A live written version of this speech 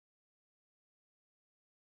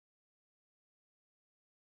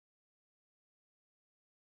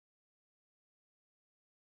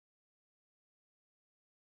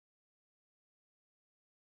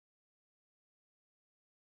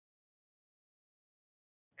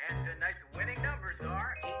And tonight's winning numbers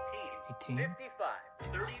are 18, 18. 55,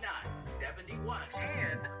 39, 71,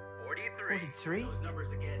 and 43. 43? Those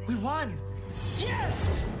numbers again. We won!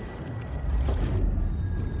 Yes!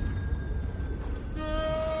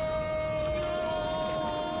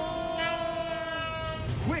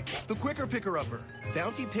 Quick, the Quicker Picker-Upper.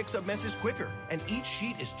 Bounty picks up messes quicker, and each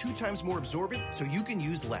sheet is 2 times more absorbent, so you can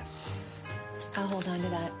use less. I'll hold on to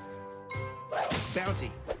that.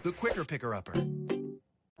 Bounty, the Quicker Picker-Upper.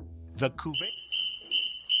 The Kuwait.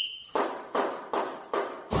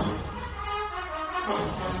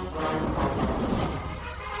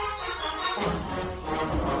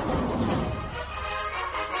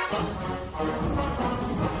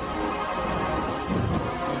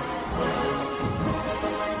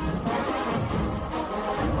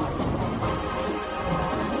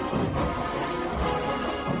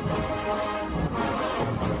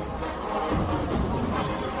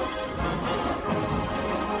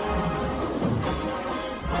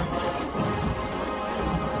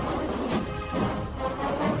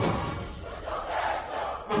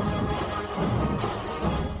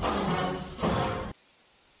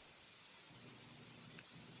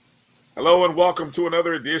 Hello and welcome to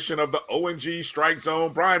another edition of the ONG Strike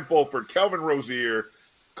Zone. Brian Fulford, Kelvin Rozier,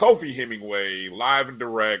 Kofi Hemingway, live and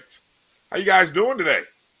direct. How you guys doing today?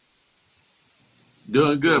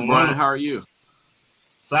 Doing good, Brian. How are you?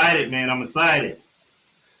 Excited, man. I'm excited.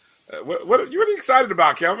 What are you excited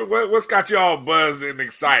about, Kelvin? What's got you all buzzed and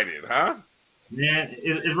excited, huh? Man,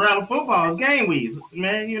 it's round of football. It's game week,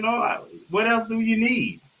 man. You know, what else do you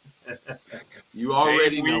need? You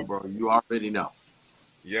already know, bro. You already know.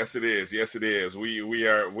 Yes, it is. Yes, it is.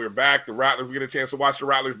 We're back. The Rattlers. We get a chance to watch the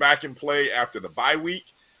Rattlers back in play after the bye week,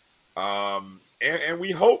 and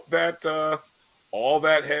we hope that all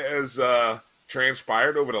that has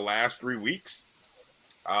transpired over the last 3 weeks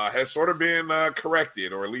has sort of been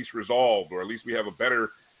corrected, or at least resolved, or at least we have a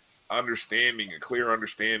better understanding, a clear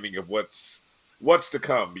understanding of what's to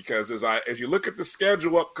come. Because as you look at the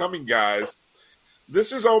schedule upcoming, guys,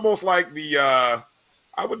 this is almost like the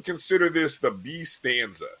I would consider this the B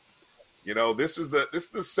stanza. You know, this is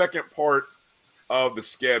the second part of the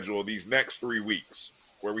schedule these next 3 weeks,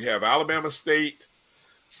 where we have Alabama State,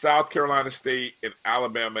 South Carolina State, and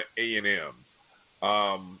Alabama A&M.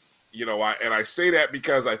 You know, I say that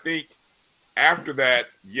because I think after that,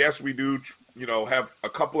 yes, we do, you know, have a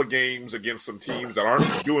couple of games against some teams that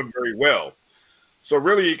aren't doing very well. So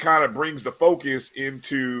really, it kind of brings the focus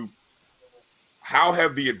into how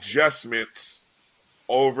have the adjustments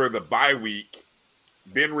over the bye week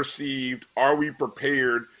been received? Are we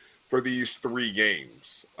prepared for these 3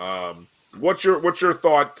 games? What's your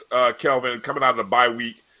thought, Kelvin, coming out of the bye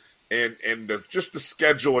week and just the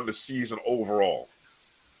schedule and the season overall?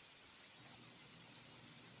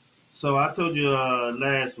 So I told you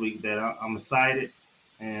last week that I'm excited,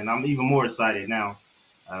 and I'm even more excited now.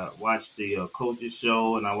 I watched the coaches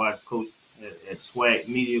show, and I watched Coach at SWAC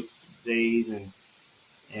Media Days, and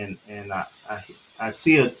I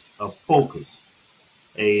see a focus,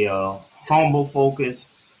 a humble focus,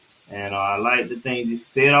 and I like the things he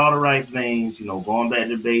said, all the right things, you know, going back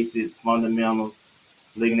to basics, fundamentals,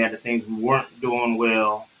 looking at the things we weren't doing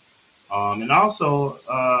well. And also,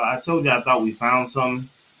 I told you I thought we found something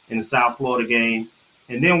in the South Florida game.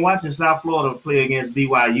 And then watching South Florida play against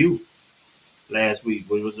BYU last week,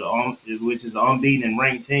 which is an unbeaten and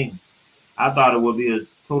ranked team, I thought it would be a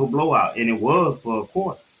total blowout, and it was for a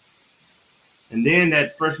quarter. And then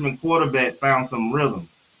that freshman quarterback found some rhythm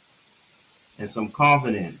and some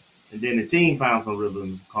confidence. And then the team found some rhythm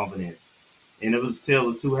and confidence. And it was a tale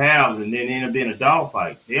of 2 halves, and then it ended up being a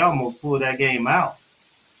dogfight. They almost pulled that game out.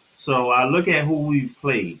 So I look at who we've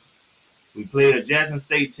played. We played a Jackson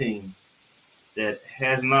State team that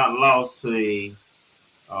has not lost to a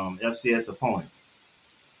FCS opponent.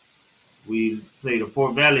 We played a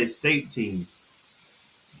Fort Valley State team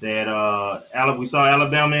that we saw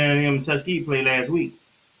Alabama and Tuskegee play last week.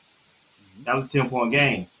 That was a 10-point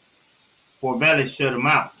game. Fort Valley shut them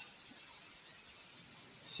out.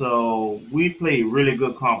 So we played really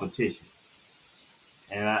good competition.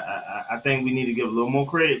 And I think we need to give a little more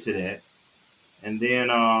credit to that. And then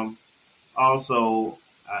also,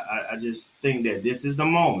 I just think that this is the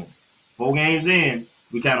moment. 4 games in,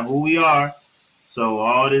 we kind of who we are. So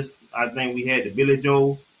all this, I think we had the Billy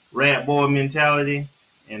Joe rat boy mentality.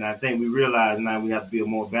 And I think we realize now we have to be a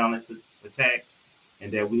more balanced attack,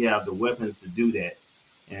 and that we have the weapons to do that.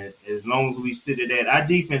 And as long as we stick to that, our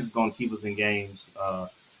defense is going to keep us in games.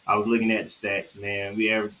 I was looking at the stats, man.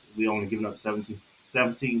 We only giving up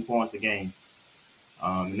 17 points a game,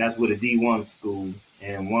 and that's with a D1 school,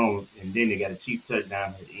 and then they got a cheap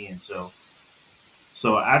touchdown at the end. So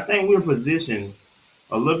So I think we're positioned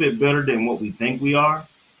a little bit better than what we think we are.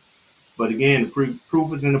 But again, the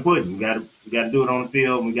proof is in the pudding. We got to do it on the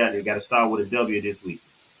field. We got to start with a W this week.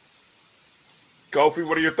 Kofi,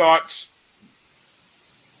 what are your thoughts?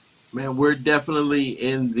 Man, we're definitely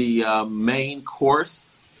in the main course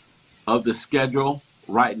of the schedule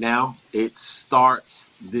right now. It starts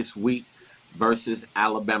this week versus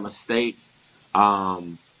Alabama State.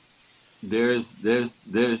 There's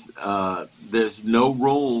no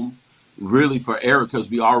room really for error because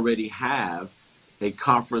we already have a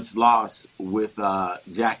conference loss with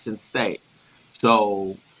Jackson State.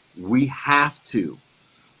 So we have to,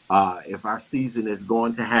 if our season is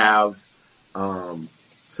going to have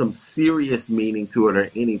some serious meaning to it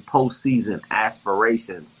or any postseason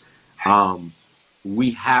aspirations,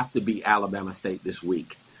 we have to beat Alabama State this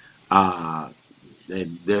week. And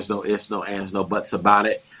there's no ifs, no ands, no buts about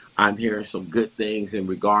it. I'm hearing some good things in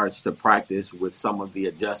regards to practice with some of the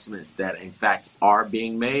adjustments that, in fact, are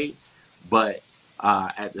being made. But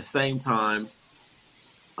at the same time,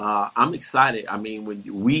 I'm excited. I mean, when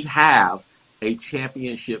we have a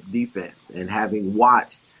championship defense, and having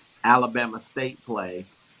watched Alabama State play,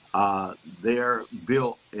 they're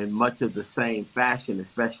built in much of the same fashion,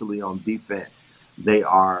 especially on defense. They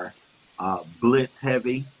are blitz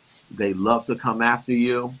heavy. They love to come after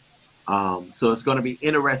you. So it's going to be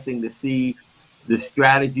interesting to see the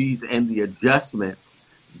strategies and the adjustments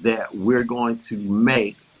that we're going to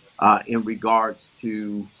make in regards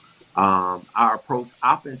to our approach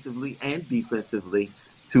offensively and defensively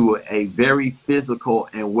to a very physical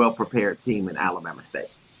and well-prepared team in Alabama State.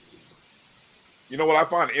 You know what I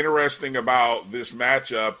find interesting about this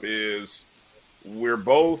matchup is we're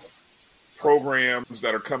both programs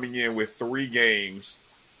that are coming in with 3 games,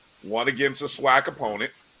 one against a SWAC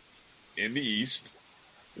opponent in the East,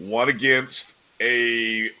 one against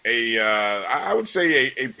I would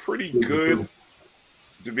say a pretty good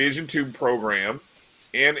Division II program,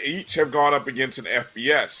 and each have gone up against an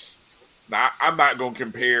FBS. Now, I'm not going to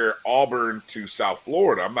compare Auburn to South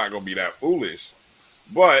Florida. I'm not going to be that foolish.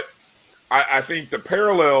 But I think the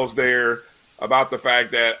parallels there about the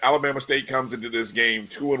fact that Alabama State comes into this game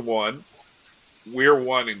 2-1, we're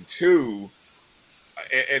 1-2,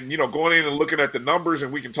 and you know, going in and looking at the numbers,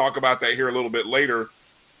 and we can talk about that here a little bit later.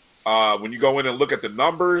 When you go in and look at the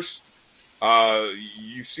numbers,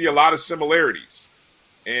 you see a lot of similarities,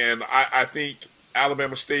 and I think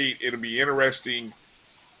Alabama State, it'll be interesting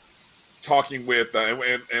talking with,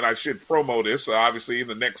 and I should promo this. Obviously, in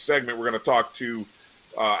the next segment, we're going to talk to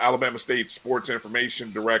Alabama State Sports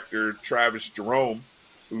Information Director Travis Jerome,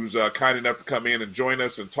 who's kind enough to come in and join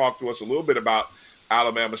us and talk to us a little bit about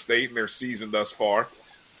Alabama State and their season thus far.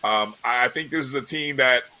 I think this is a team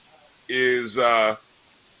that is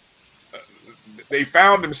they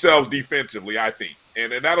found themselves defensively, I think,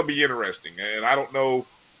 and that'll be interesting. And I don't know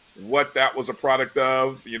what that was a product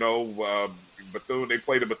of. You know, Bethune, they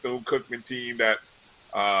played a Bethune-Cookman team that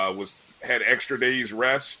had extra days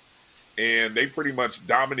rest, and they pretty much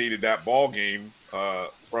dominated that ball game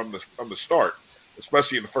from the start,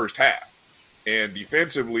 especially in the first half. And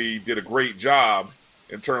defensively did a great job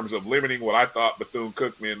in terms of limiting what I thought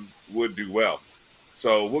Bethune-Cookman would do well.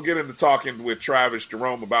 So we'll get into talking with Travis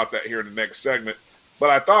Jerome about that here in the next segment. But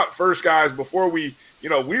I thought first, guys, before we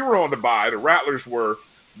were on the bye, the Rattlers were,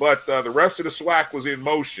 but the rest of the SWAC was in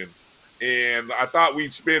motion. And I thought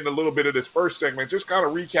we'd spend a little bit of this first segment just kind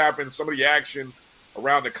of recapping some of the action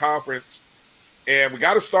around the conference. And we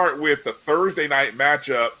got to start with the Thursday night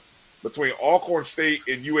matchup between Alcorn State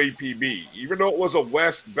and UAPB. Even though it was a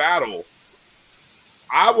West battle,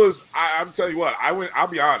 I'm telling you what, I'll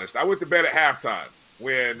be honest, I went to bed at halftime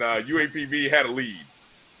when UAPB had a lead.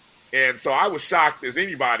 And so I was shocked as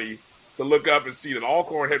anybody to look up and see that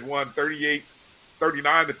Alcorn had won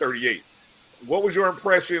 39-38. What was your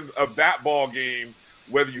impressions of that ball game,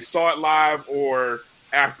 whether you saw it live or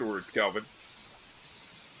afterwards, Kelvin?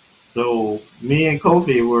 So me and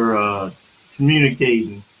Kofi were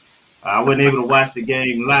communicating. I wasn't able to watch the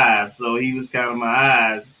game live, so he was kind of my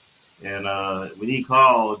eyes. And when he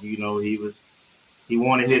called, you know, he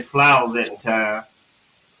wanted his flowers at the time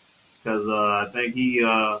because I think he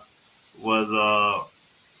was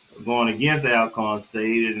going against Alcorn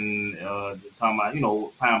State and talking about, you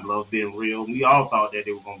know, Pine Bluff being real. We all thought that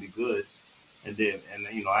they were going to be good, and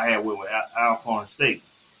you know, I had went with Alcorn State,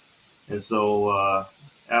 and so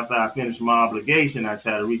after I finished my obligation, I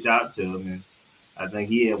tried to reach out to him, and I think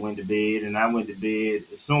he had went to bed, and I went to bed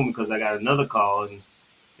soon because I got another call, and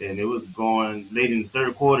it was going late in the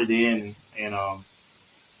third quarter then, and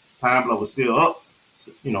Pine Bluff was still up,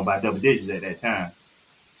 you know, by double digits at that time.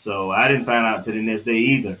 So I didn't find out till the next day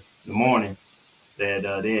either, the morning,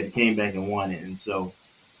 that they had came back and won it. And so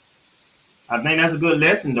I think that's a good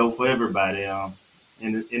lesson, though, for everybody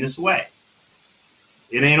in the SWAC.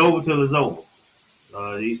 It ain't over till it's over.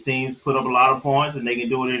 These teams put up a lot of points, and they can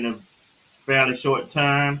do it in a fairly short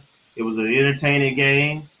time. It was an entertaining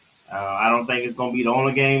game. I don't think it's going to be the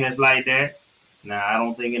only game that's like that. Now, I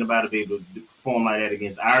don't think anybody will be able to perform like that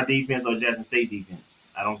against our defense or Jackson State defense.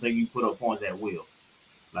 I don't think you put up points at will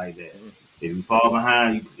like that. If you fall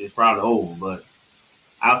behind, it's probably over. But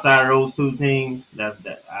outside of those two teams,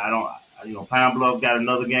 Pine Bluff got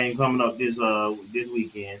another game coming up this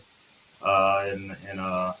weekend, and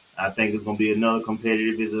I think it's going to be another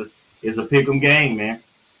competitive. It's a pick'em game, man,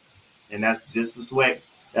 and that's just the SWAC.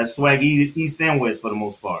 That's SWAC East and West for the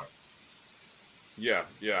most part. Yeah.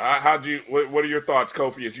 What are your thoughts,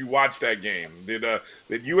 Kofi, as you watched that game? Did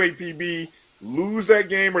UAPB lose that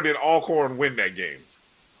game, or did Alcorn win that game?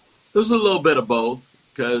 It was a little bit of both,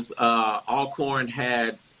 because Alcorn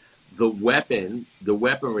had the weaponry.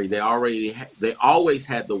 They always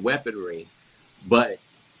had the weaponry, but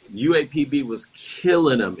UAPB was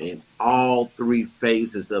killing them in all three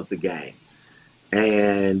phases of the game,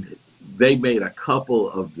 and they made a couple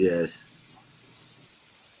of just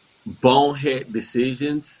bonehead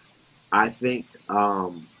decisions, I think,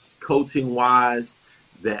 coaching-wise,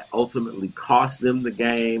 that ultimately cost them the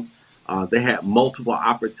game. They had multiple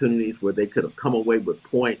opportunities where they could have come away with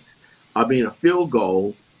points. I mean, a field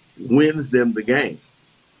goal wins them the game.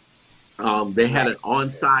 They had an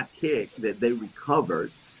onside kick that they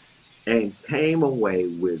recovered and came away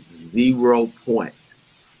with 0 points.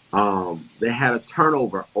 They had a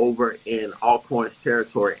turnover over in Alcorn's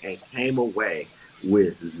territory and came away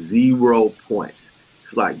with 0 points.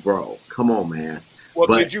 It's like, bro, come on, man. Well,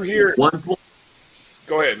 but did you hear 1 point?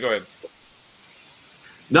 Go ahead.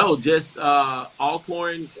 No, just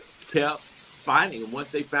Alcorn kept fighting. And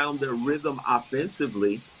once they found their rhythm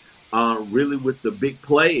offensively, really with the big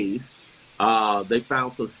plays, they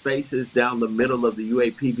found some spaces down the middle of the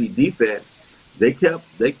UAPB defense. They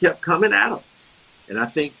kept coming at them. And I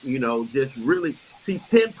think, just really,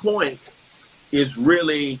 10 points is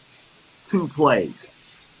really 2 plays,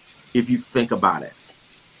 if you think about it.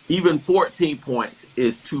 Even 14 points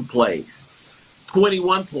is 2 plays.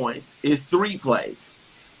 21 points is 3 plays,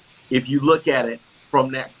 if you look at it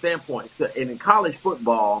from that standpoint. So, and in college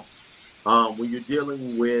football, when you're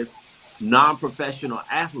dealing with non-professional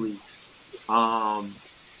athletes,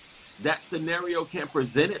 that scenario can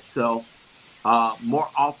present itself more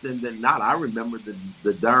often than not. I remember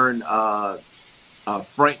the darn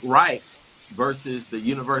Frank Wright versus the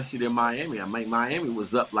University of Miami. I mean, Miami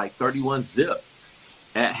was up like 31-0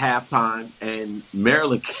 at halftime, and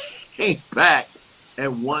Maryland came back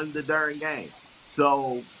and won the darn game.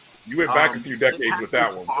 So you went back a few decades with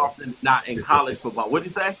that one. Often not in college football. What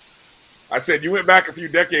did you say? I said you went back a few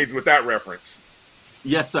decades with that reference.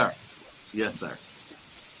 Yes, sir. Man,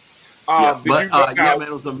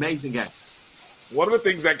 it was an amazing game. One of the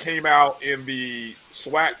things that came out in the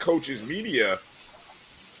SWAC coaches media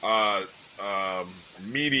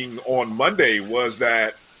meeting on Monday was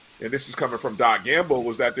that, and this is coming from Doc Gamble,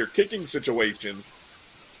 was that their kicking situation,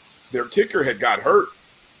 their kicker had got hurt,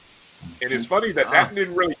 and it's funny that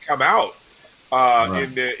didn't really come out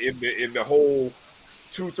in the whole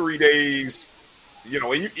 2-3 days.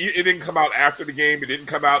 It didn't come out after the game. It didn't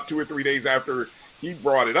come out 2 or 3 days after he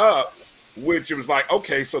brought it up, which it was like,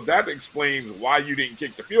 okay, so that explains why you didn't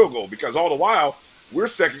kick the field goal, because all the while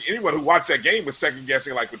anyone who watched that game was second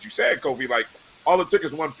guessing, like what you said, Kobe, like all it took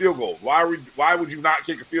is 1 field goal. Why would you not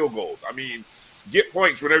kick a field goal? I mean, get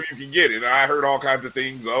points whenever you can get it. And I heard all kinds of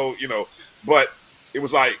things, but it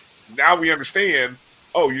was like, now we understand,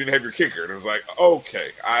 you didn't have your kicker. And it was like,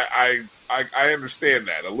 okay, I understand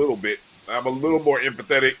that a little bit. I'm a little more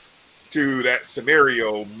empathetic to that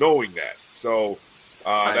scenario knowing that. So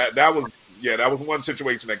that was one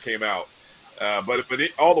situation that came out. But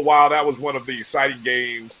all the while, that was one of the exciting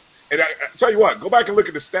games. And I tell you what, go back and look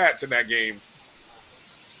at the stats in that game.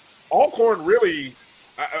 Alcorn really,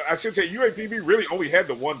 I should say UAPB really only had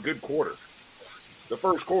the one good quarter, the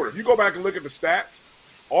first quarter. If you go back and look at the stats,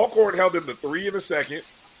 Alcorn held them to 3 in the second,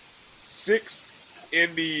 6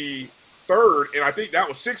 in the third, and I think that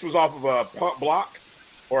was 6 was off of a punt block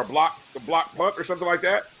or a block punt or something like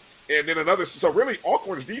that. And then another, so really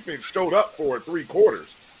Alcorn's defense showed up for 3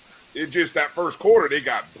 quarters. It just that first quarter they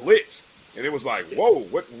got blitzed, and it was like, whoa,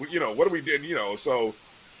 what are we doing? So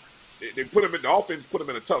they put them in the offense, put them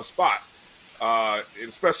in a tough spot,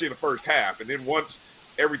 especially in the first half. And then once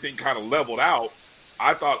everything kind of leveled out,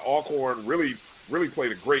 I thought Alcorn really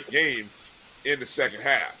played a great game in the second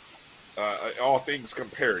half. All things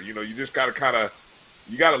compared, you just got to kind of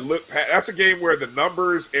You got to look past. That's a game where the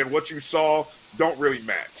numbers and what you saw don't really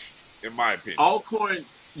match, in my opinion. Alcorn,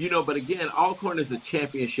 but again, Alcorn is a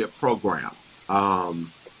championship program.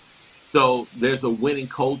 So there's a winning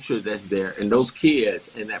culture that's there, and those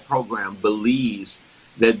kids in that program believes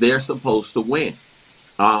that they're supposed to win.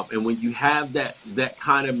 And when you have that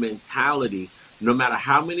kind of mentality, no matter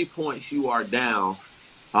how many points you are down,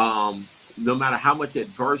 no matter how much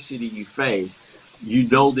adversity you face, you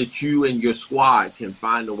know that you and your squad can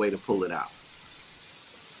find a way to pull it out.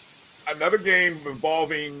 Another game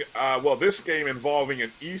involving, this game involving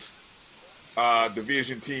an East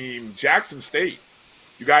Division team, Jackson State.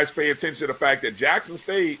 You guys pay attention to the fact that Jackson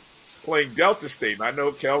State playing Delta State. And I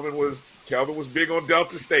know Kelvin was big on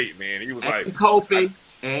Delta State, man. He was and like Kofi.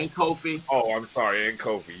 Oh, I'm sorry, and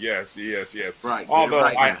Kofi. Yes. Right. Although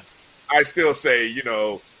right I still say,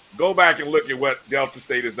 go back and look at what Delta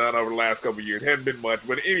State has done over the last couple of years. Hadn't been much,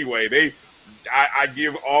 but anyway, I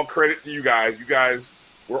give all credit to you guys. You guys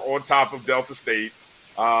were on top of Delta State.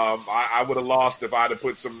 I would have lost if I'd have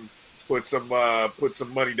put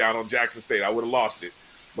some money down on Jackson State. I would have lost it.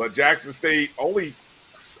 But Jackson State only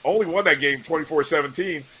won that game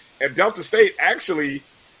 24-17, and Delta State actually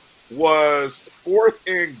was fourth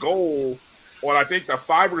and goal on, I think, the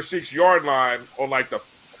 5 or 6 yard line on like the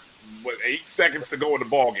 8 seconds to go in the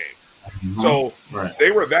ball game. Mm-hmm. So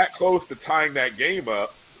They were that close to tying that game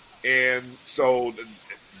up, and so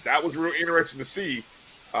that was real interesting to see.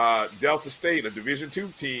 Delta State, a Division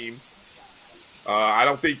II team. I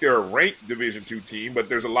don't think they're a ranked Division II team, but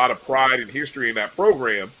there's a lot of pride and history in that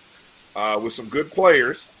program with some good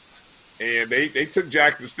players. And they took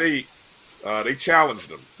Jackson State. They challenged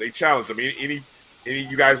them. Any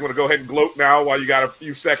you guys want to go ahead and gloat now while you got a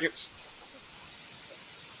few seconds?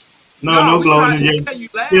 No gloating. You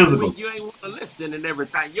ain't want to listen and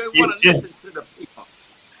everything. You ain't want to listen to the people.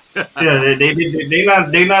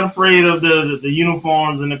 they not afraid of the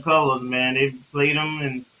uniforms and the colors, man. They played them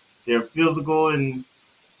and they're physical, and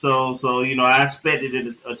so I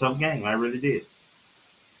expected a tough game. I really did.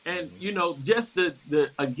 And just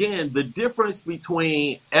the difference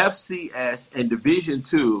between FCS and Division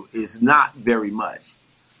II is not very much.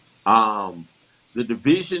 The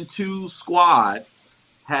Division II squads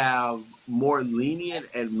have more lenient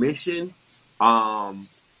admission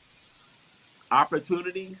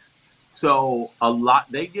opportunities, so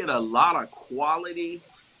they get a lot of quality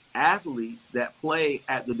athletes that play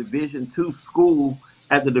at the Division II school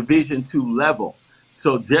at the Division II level.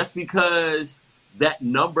 So just because that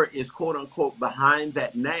number is quote unquote behind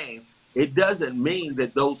that name, it doesn't mean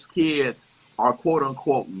that those kids are quote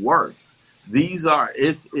unquote worse.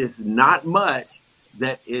 It's not much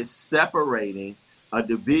that is separating a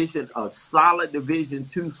solid Division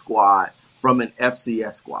II squad from an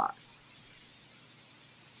FCS squad.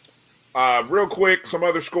 Real quick, some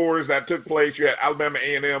other scores that took place. You had Alabama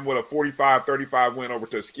A&M with a 45-35 win over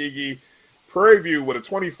Tuskegee. Prairie View with a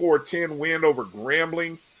 24-10 win over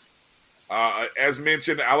Grambling. As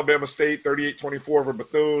mentioned, Alabama State 38-24 over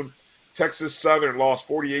Bethune. Texas Southern lost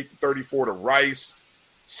 48-34 to Rice.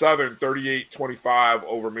 Southern 38-25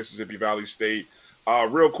 over Mississippi Valley State.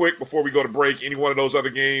 Real quick, before we go to break, any one of those other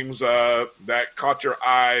games that caught your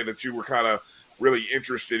eye that you were kind of really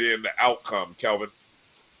interested in the outcome, Kelvin?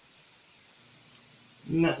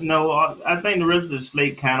 No, I think the rest of the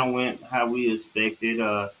slate kind of went how we expected.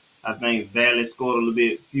 I think Valley scored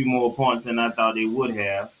a few more points than I thought they would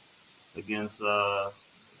have against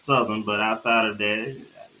Southern, but outside of that,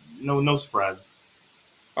 no surprises.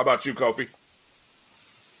 How about you, Kofi?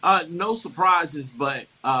 No surprises, but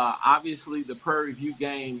obviously the Prairie View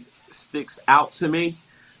game sticks out to me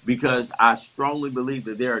because I strongly believe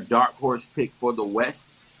that they're a dark horse pick for the West.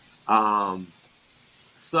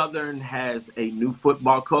 Southern has a new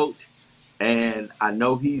football coach, and I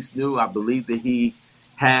know he's new. I believe that he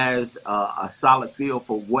has a solid feel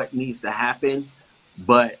for what needs to happen,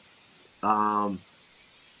 but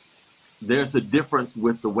there's a difference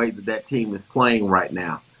with the way that team is playing right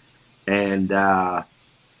now. And I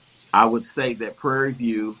would say that Prairie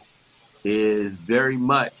View is very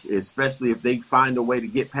much, especially if they find a way to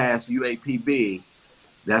get past UAPB,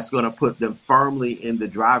 that's going to put them firmly in the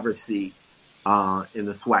driver's seat in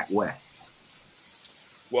the SWAC West.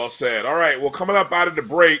 Well said. All right. Well, coming up out of the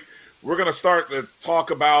break, we're going to start to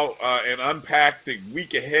talk about and unpack the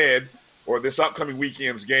week ahead or this upcoming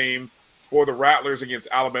weekend's game for the Rattlers against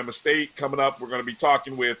Alabama State. Coming up, we're going to be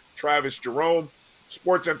talking with Travis Jerome,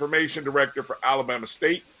 Sports Information Director for Alabama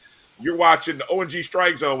State. You're watching the ONG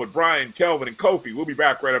Strike Zone with Brian, Kelvin, and Kofi. We'll be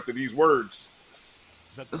back right after these words.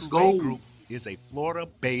 The Couvet Group is a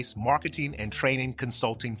Florida-based marketing and training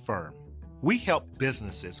consulting firm. We help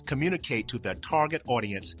businesses communicate to their target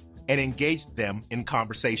audience and engage them in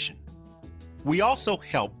conversation. We also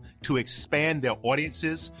help to expand their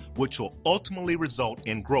audiences, which will ultimately result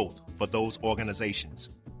in growth for those organizations.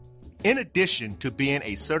 In addition to being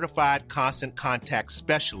a certified constant contact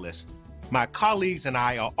specialist, my colleagues and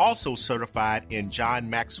I are also certified in John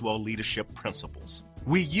Maxwell Leadership Principles.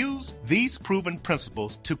 We use these proven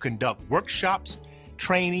principles to conduct workshops,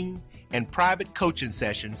 training, and private coaching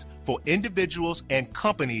sessions for individuals and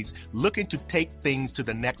companies looking to take things to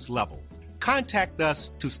the next level. Contact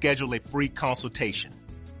us to schedule a free consultation.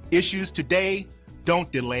 Issues today,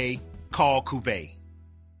 don't delay, call Cuvée.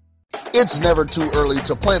 It's never too early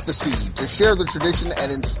to plant the seed, to share the tradition,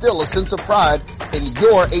 and instill a sense of pride in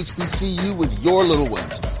your HBCU with your little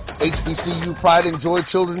ones. HBCU Pride and Joy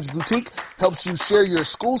Children's Boutique helps you share your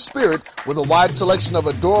school spirit with a wide selection of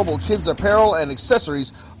adorable kids apparel and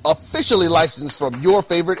accessories officially licensed from your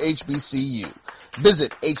favorite HBCU.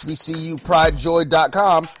 Visit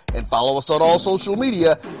hbcupridejoy.com and follow us on all social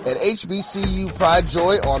media at HBCU Pride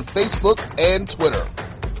Joy on Facebook and Twitter.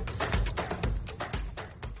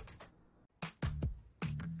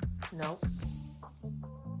 Nope.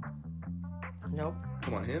 Nope.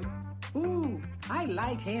 Come on, him? Ooh, I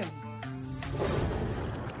like him.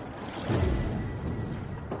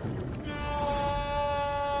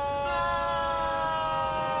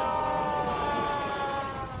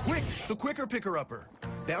 Quick, the Quicker Picker-Upper.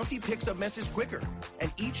 Bounty picks up messes quicker,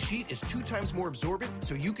 and each sheet is 2 times more absorbent,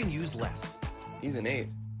 so you can use less. He's an 8.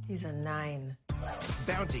 He's a 9.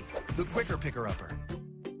 Bounty, the Quicker Picker-Upper.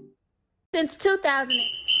 Since 2000.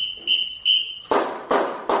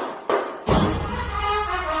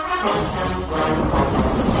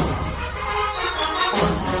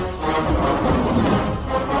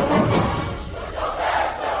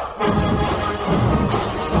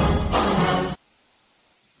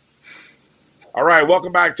 All right,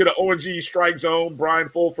 welcome back to the O&G Strike Zone. Brian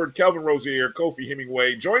Fulford, Kelvin Rozier, Kofi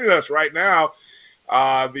Hemingway. Joining us right now,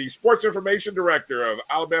 the Sports Information Director of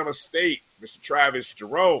Alabama State, Mr. Travis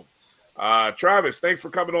Jerome. Travis, thanks for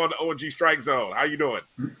coming on the O&G Strike Zone. How you doing?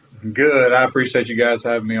 Good. I appreciate you guys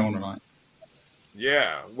having me on tonight.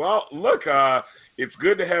 Yeah. Well, look, it's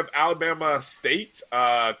good to have Alabama State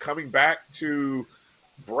coming back to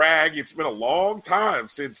brag. It's been a long time,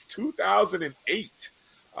 since 2008.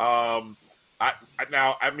 I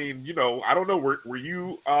don't know. Were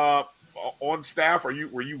you on staff? Were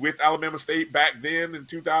you with Alabama State back then in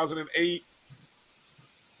 2008?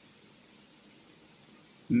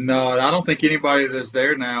 No, I don't think anybody that's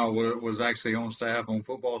there now was actually on staff, on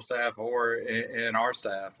football staff, or in our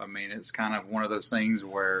staff. I mean, it's kind of one of those things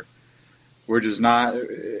where we're just not.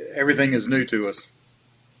 Everything is new to us.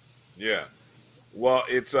 Yeah. Well,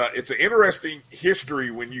 it's an interesting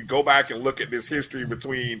history when you go back and look at this history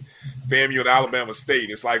between FAMU and Alabama State.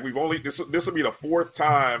 It's like this will be the 4th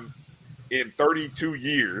time in 32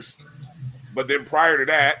 years. But then prior to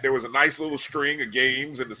that, there was a nice little string of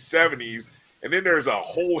games in the 70s. And then there's a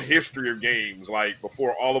whole history of games, like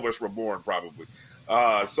before all of us were born, probably.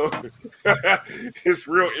 So it's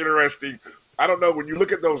real interesting. I don't know, when you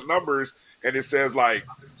look at those numbers and it says like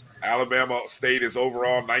Alabama State is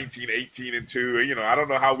overall 19, 18, and 2. You know, I don't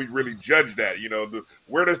know how we really judge that. You know,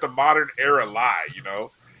 where does the modern era lie? You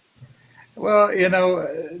know. Well, you know,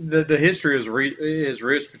 the history is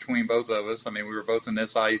rich between both of us. I mean, we were both in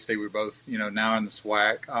SIEC. We were both, you know, now in the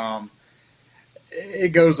SWAC. It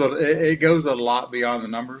goes a lot beyond the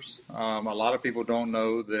numbers. A lot of people don't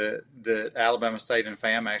know that Alabama State and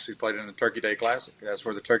FAM actually played in the Turkey Day Classic. That's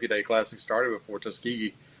where the Turkey Day Classic started before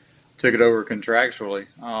Tuskegee took it over contractually.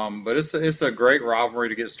 But it's a great rivalry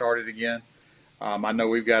to get started again. I know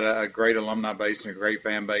we've got a great alumni base and a great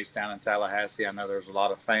fan base down in Tallahassee. I know there's a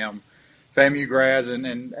lot of FAMU grads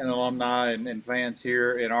and alumni and fans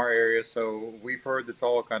here in our area. So we've heard the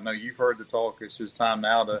talk. I know you've heard the talk. It's just time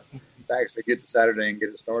now to actually get to Saturday and get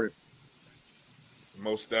it started.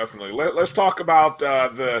 Most definitely. Let's talk about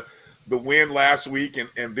the win last week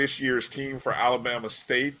and this year's team for Alabama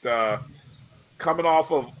State. Coming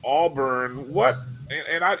off of Auburn,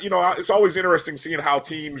 it's always interesting seeing how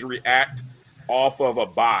teams react off of a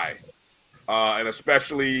bye, and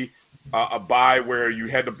especially a bye where you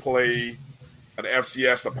had to play an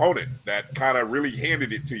FCS opponent that kind of really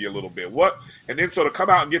handed it to you a little bit. And then so to come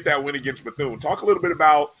out and get that win against Bethune, talk a little bit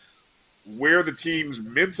about where the teams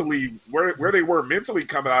mentally, where they were mentally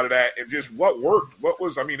coming out of that, and just what worked. That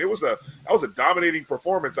was a dominating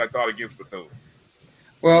performance, I thought, against Bethune.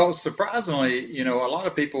 Well, surprisingly, you know, a lot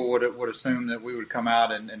of people would assume that we would come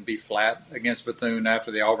out and be flat against Bethune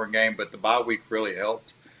after the Auburn game, but the bye week really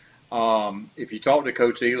helped. If you talk to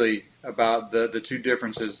Coach Ely about the two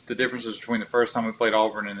differences, the differences between the first time we played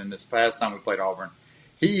Auburn and then this past time we played Auburn.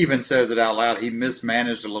 He even says it out loud. He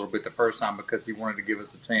mismanaged a little bit the first time because he wanted to give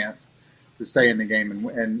us a chance to stay in the game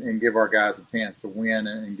and give our guys a chance to win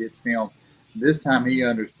and get film. This time he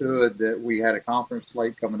understood that we had a conference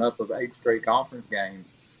slate coming up of 8 straight conference games.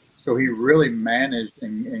 So he really managed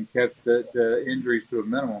and kept the injuries to a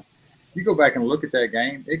minimum. If you go back and look at that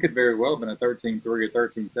game, it could very well have been a 13-3 or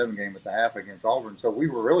 13-7 game at the half against Auburn. So we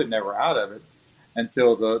were really never out of it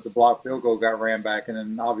until the blocked field goal got ran back. And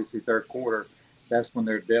then obviously third quarter, that's when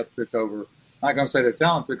their depth took over. Not going to say their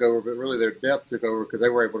talent took over, but really their depth took over because they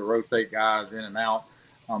were able to rotate guys in and out.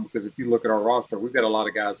 Because if you look at our roster, we've got a lot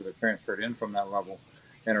of guys that have transferred in from that level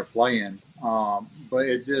and are playing. But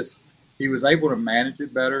he was able to manage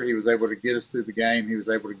it better. He was able to get us through the game. He was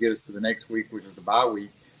able to get us to the next week, which is the bye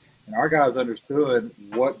week. And our guys understood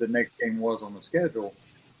what the next game was on the schedule.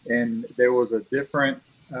 And there was a different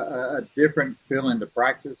feeling to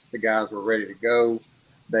practice. The guys were ready to go.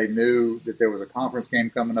 They knew that there was a conference game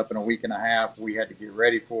coming up in a week and a half. We had to get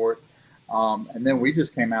ready for it. And then we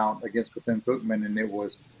just came out against Bethune-Cookman, and it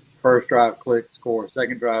was first drive, click, score,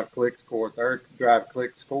 second drive, click, score, third drive,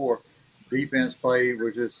 click, score. Defense play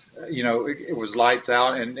was just, it was lights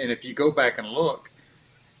out. And if you go back and look,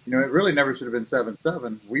 it really never should have been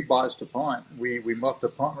 7-7. We botched a punt. We muffed a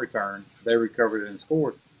punt return. They recovered it and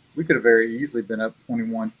scored. We could have very easily been up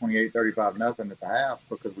 21, 28, 35-0 at the half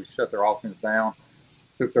because we shut their offense down,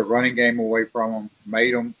 took their running game away from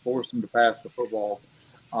them, forced them to pass the football,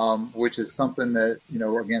 which is something that,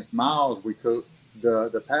 against Miles, we took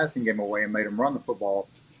the passing game away and made them run the football.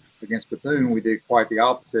 Against Bethune, we did quite the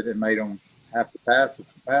opposite and made them have to pass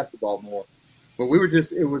the ball more. But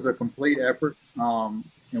it was a complete effort.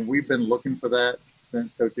 And we've been looking for that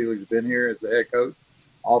since Coach Ely's been here as the head coach.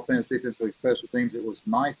 Offense, defensively, special teams. It was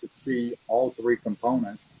nice to see all 3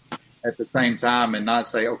 components at the same time and not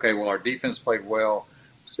say, okay, well, our defense played well.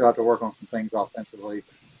 We still have to work on some things offensively.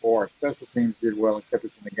 Or our special teams did well and kept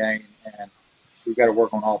us in the game. And we've got to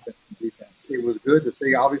work on offense and defense. It was good to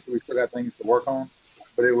see. Obviously, we still got things to work on.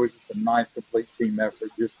 But it was just a nice, complete team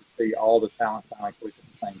effort just to see all the talent kind of click at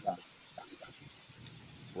the same time.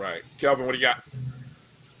 Right. Kelvin, what do you got?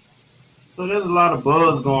 So there's a lot of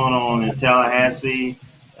buzz going on in Tallahassee.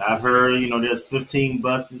 I've heard, there's 15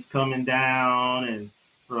 buses coming down and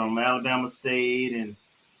from Alabama State. And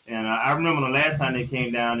I remember the last time they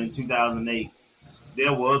came down in 2008,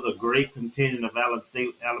 there was a great contingent of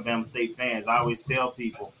Alabama State fans. I always tell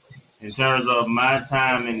people, in terms of my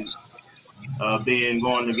time and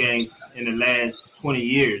going to games in the last 20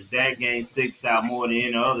 years, that game sticks out more than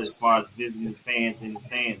any other as far as visiting fans in the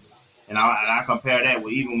stands. And I compare that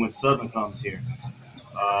with even when Southern comes here.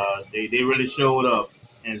 They really showed up.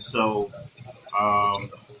 And so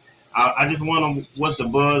I just wonder what's the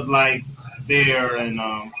buzz like there, and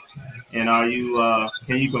are you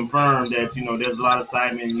can you confirm that there's a lot of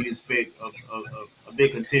excitement and you expect a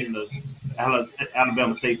big contingent of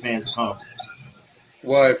Alabama State fans to come?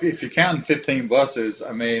 Well, if you're counting 15 buses,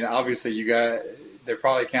 I mean, obviously they're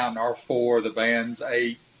probably counting our 4, the band's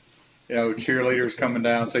 8, cheerleaders coming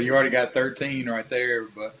down. So you already got 13 right there.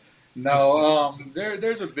 But no,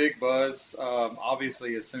 there's a big buzz.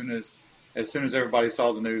 Obviously, as soon as everybody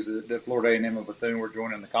saw the news that Florida A&M and Bethune were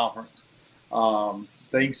joining the conference,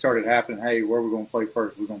 things started happening. Hey, where are we going to play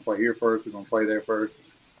first? We're going to play here first. We're going to play there first.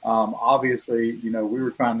 Obviously, we were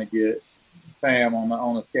trying to get FAM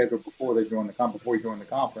on the schedule before he joined the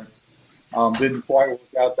conference. Didn't quite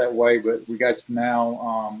work out that way, but we got you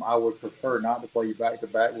now. I would prefer not to play you back to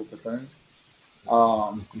back with Bethune.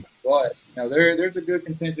 But there's a good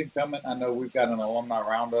contingent coming. I know we've got an alumni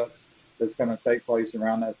roundup that's going to take place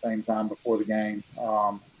around that same time before the game.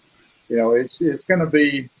 It's going to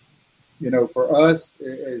be, for us,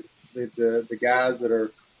 is the guys that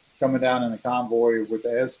are coming down in the convoy with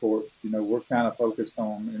the escorts, we're kind of focused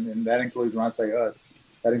on, and that includes, when I say us,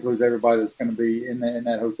 that includes everybody that's going to be in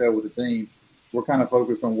that hotel with the team. We're kind of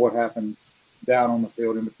focused on what happened down on the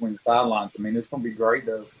field in between the sidelines. I mean, it's going to be great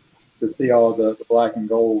to see all the black and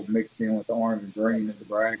gold mixed in with the orange and green at the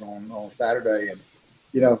Bragg on Saturday,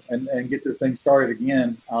 and get this thing started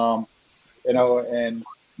again. And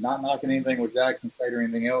not knocking anything with Jackson State or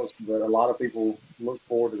anything else, but a lot of people look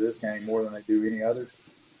forward to this game more than they do any others.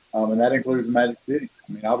 And that includes Magic City.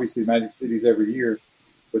 I mean, obviously Magic City's every year,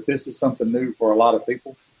 but this is something new for a lot of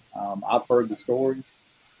people. I've heard the stories.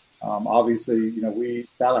 Obviously,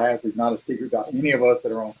 Tallahassee is not a secret to any of us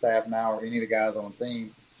that are on staff now or any of the guys on the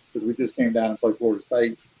team, because we just came down and played Florida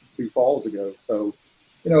State 2 falls ago. So,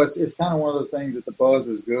 it's kind of one of those things that the buzz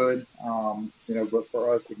is good. But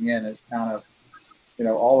for us, again, it's kind of,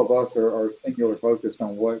 all of us are singular focused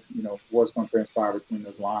on what's going to transpire between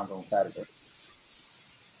those lines on Saturday.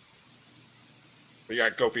 We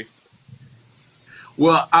got Kofi.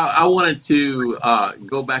 Well, I wanted to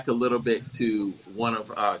go back a little bit to one of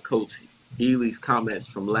Coach Ely's comments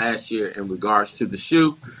from last year in regards to the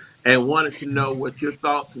shoe, and wanted to know what your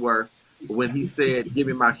thoughts were when he said, "Give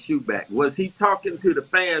me my shoe back." Was he talking to the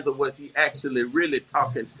fans, or was he actually really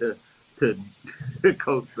talking to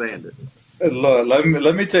Coach Sanders? Look,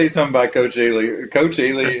 let me tell you something about Coach Ely. Coach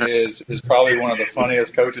Ely is probably one of the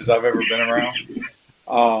funniest coaches I've ever been around.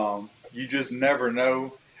 You just never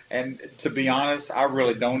know. And to be honest, I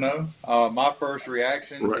really don't know. My first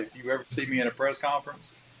reaction, Right. if you ever see me in a press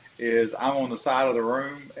conference, is I'm on the side of the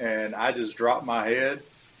room and I just drop my head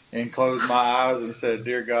and close my eyes and said,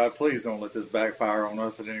 "Dear God, please don't let this backfire on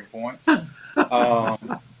us at any point."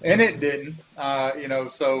 And it didn't.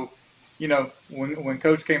 So when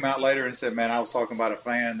Coach came out later and said, "Man, I was talking about a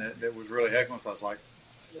fan that was really heckling," so I was like,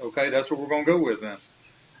 "Okay, that's what we're going to go with then."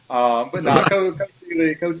 But no, Coach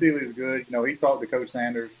Ely is good. He talked to Coach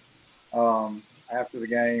Sanders after the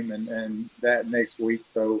game and that next week.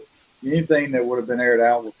 So anything that would have been aired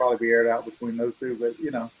out will probably be aired out between those two. But,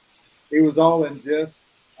 it was all in jest.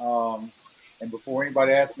 And before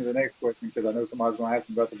anybody asks me the next question, because I know somebody's going to ask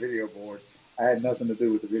me about the video board, I had nothing to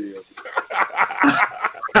do with the video.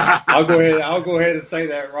 I'll go ahead and say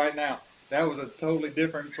that right now. That was a totally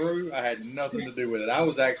different crew. I had nothing to do with it. I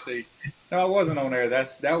wasn't on there.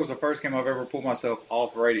 That was the first game I've ever pulled myself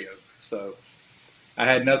off radio. So I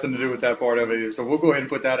had nothing to do with that part of it either. So we'll go ahead and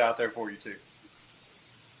put that out there for you too.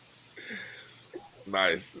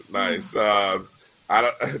 Nice. That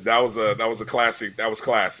was a classic. That was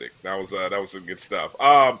classic. That was some good stuff.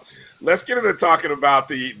 Let's get into talking about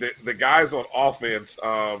the guys on offense,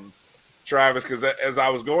 Travis, because as I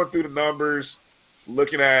was going through the numbers,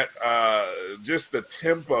 looking at just the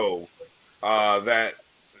tempo that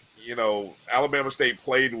Alabama State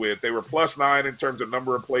played with, they were +9 in terms of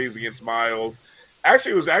number of plays against Miles.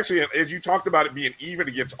 Actually, it was as you talked about it being even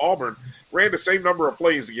against Auburn, ran the same number of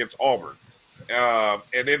plays against Auburn,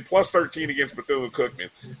 and then +13 against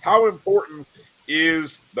Bethune-Cookman. How important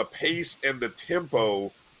is the pace and the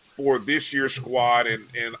tempo for this year's squad,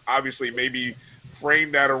 and obviously maybe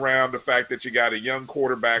frame that around the fact that you got a young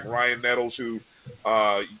quarterback, Ryan Nettles, who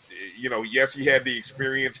yes, he had the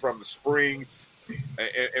experience from the spring,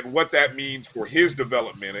 and what that means for his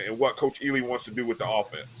development and what Coach Ely wants to do with the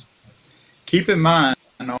offense. Keep in mind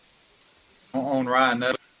on Ryan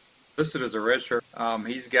Nettles, listed as a redshirt.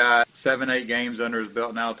 He's got 7-8 games under his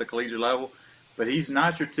belt now at the collegiate level, but he's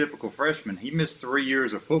not your typical freshman. He missed 3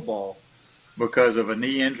 years of football because of a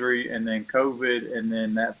knee injury and then COVID and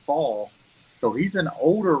then that fall. So he's an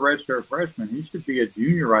older redshirt freshman. He should be a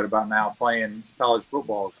junior right about now playing college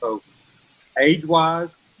football. So age-wise,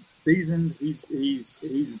 seasoned, he's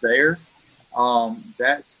there.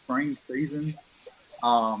 That spring season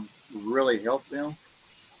really helped them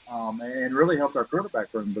and really helped our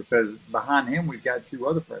quarterback room because behind him we've got 2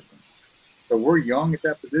 other freshmen. So we're young at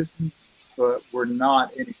that position, but we're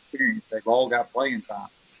not inexperienced. They've all got playing time.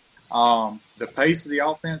 The pace of the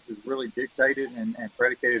offense is really dictated and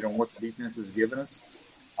predicated on what the defense has given us.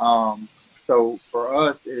 So for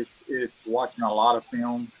us, it's watching a lot of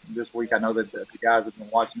film this week. I know that the guys have been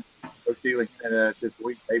watching Coach Ely this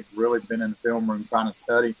week. They've really been in the film room trying to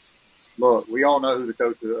study. Look, we all know who the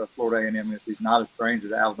coach of Florida A&M is. He's not a stranger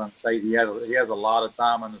to Alabama State. He has a lot of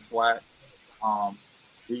time on the SWAC.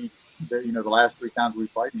 The last 3 times we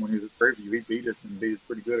played him when he was at Preview, he beat us and beat us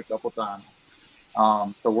pretty good a couple times.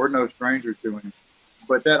 So we're no stranger to him.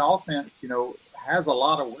 But that offense, has a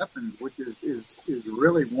lot of weapons, which is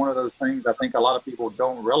really one of those things I think a lot of people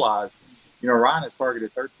don't realize. Ryan has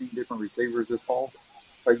targeted 13 different receivers this fall,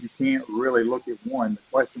 so you can't really look at one. The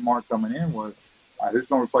question mark coming in was, who's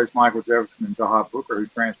going to replace Michael Jefferson and Jahad Booker, who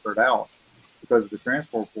transferred out because of the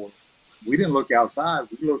transfer portal? We didn't look outside.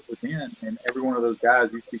 We looked within, and every one of those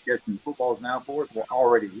guys you see catching footballs now for us were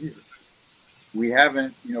already here. We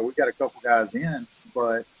haven't, we've got a couple guys in,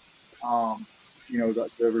 but,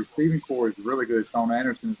 the receiving core is really good. Sean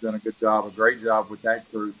Anderson's done a great job with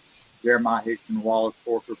that group. Jeremiah Hickson, Wallace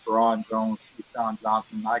Corker, Ferron Jones, Deshaun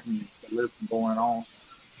Johnson. I can the list going on.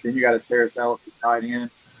 Then you got a Terrace Ellis at tight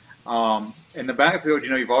end. In the backfield,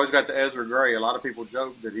 you've always got the Ezra Gray. A lot of people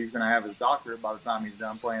joke that he's going to have his doctorate by the time he's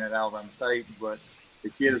done playing at Alabama State, but the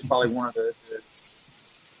kid is probably one of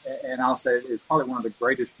and I'll say it's probably one of the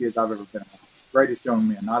greatest kids I've ever been around. Greatest young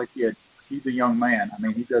man, not a kid. He's a young man. I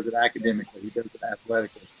mean, he does it academically. He does it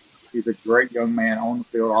athletically. He's a great young man on the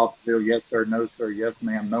field, off the field. Yes, sir. No, sir. Yes,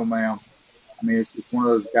 ma'am. No, ma'am. I mean, it's just one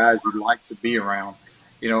of those guys you like to be around.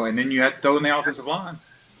 And then you have to throw in the offensive line.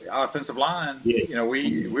 The offensive line, Yes.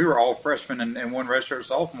 we were all freshmen and one redshirt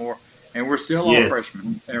sophomore, and we're still all Yes.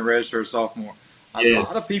 freshmen and a redshirt sophomore. A Yes.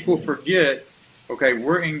 lot of people forget, okay,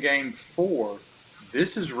 we're in game 4.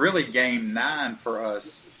 This is really game 9 for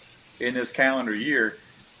us in this calendar year.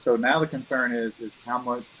 So now the concern is how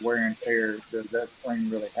much wear and tear does that spring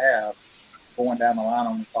really have going down the line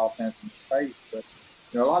on this offense and space. But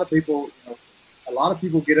a lot of people,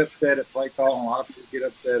 get upset at play call, and a lot of people get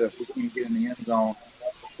upset if we can't get in the end zone.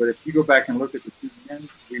 But if you go back and look at the 2 ends,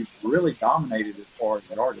 we've really dominated as far as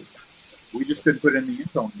yardage. We just couldn't put it in the end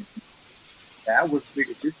zone. That was the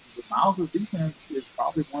biggest issue. But Miles' defense is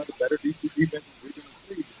probably one of the better defenses we've been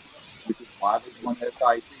in, which is why they won that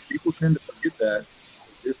SIC. People tend to forget that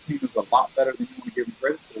this team is a lot better than you want to give them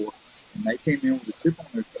credit for. And they came in with a chip on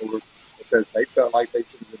their shoulder because they felt like they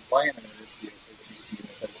should have been playing in this year.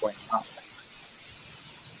 So they playing out.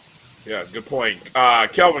 Yeah, good point.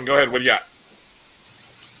 Kelvin, go ahead. What do you got?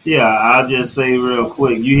 Yeah, I'll just say real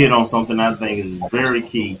quick, you hit on something I think is very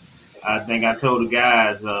key. I think I told the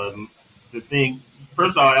guys the thing.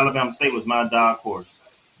 First of all, Alabama State was my dark horse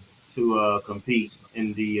to compete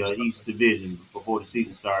in the East Division before the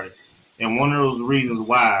season started. And one of those reasons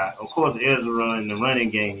why, of course, Ezra in the running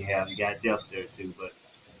game you got depth there too.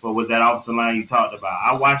 But with that offensive line you talked about,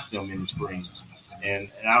 I watched them in the spring. And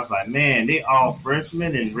I was like, man, they all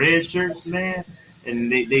freshmen in red shirts, man.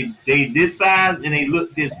 And they this size and they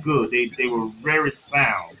look this good. They were very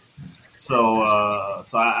sound. So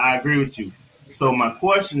I agree with you. So my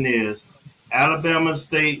question is, Alabama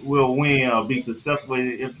State will win or be successful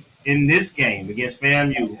if in this game against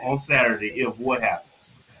FAMU on Saturday if what happens?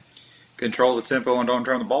 Control the tempo and don't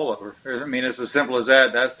turn the ball over. I mean, it's as simple as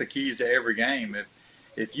that. That's the keys to every game.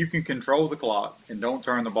 If you can control the clock and don't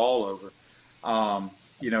turn the ball over,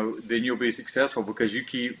 then you'll be successful because you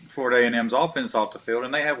keep Florida A&M's offense off the field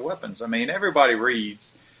and they have weapons. I mean, everybody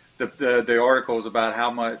reads the articles about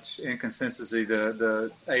how much inconsistency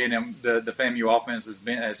the A&M the FAMU offense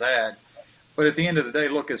has had. But at the end of the day,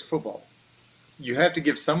 look, it's football. You have to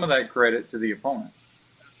give some of that credit to the opponent.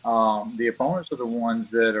 The opponents are the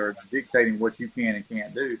ones that are dictating what you can and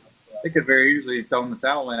can't do. They could very easily throw the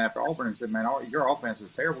towel in after Auburn and said, man, your offense is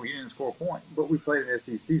terrible. You didn't score a point. But we played an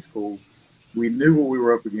SEC school. We knew what we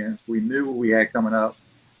were up against. We knew what we had coming up.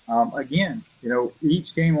 Again,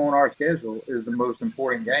 each game on our schedule is the most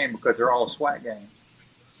important game because they're all SWAC games.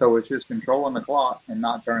 So it's just controlling the clock and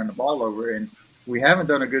not turning the ball over. And we haven't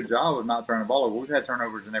done a good job of not turning the ball over. We've had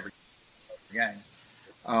turnovers in every game.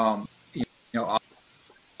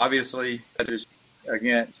 Obviously, that's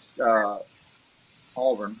against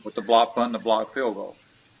Auburn with the block punt and the block field goal.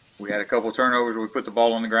 We had a couple turnovers where we put the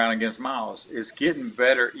ball on the ground against Miles. It's getting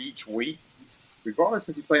better each week, regardless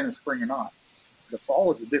if you play in the spring or not. The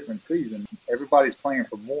fall is a different season. Everybody's playing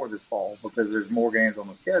for more this fall because there's more games on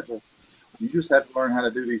the schedule. You just have to learn how to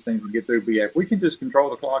do these things and get through. But yeah, if we can just control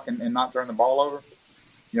the clock and not turn the ball over,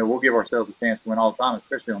 we'll give ourselves a chance to win all the time,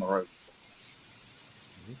 especially on the road.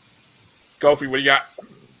 Kofi, what do you got?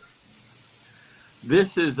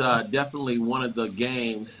 This is definitely one of the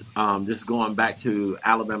games, just going back to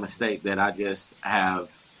Alabama State, that I just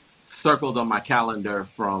have circled on my calendar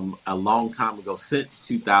from a long time ago, since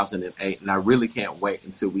 2008. And I really can't wait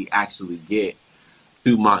until we actually get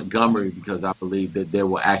to Montgomery because I believe that there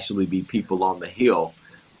will actually be people on the Hill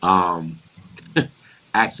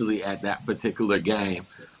actually at that particular game.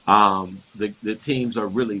 The teams are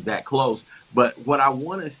really that close. But what I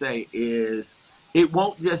want to say is it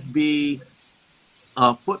won't just be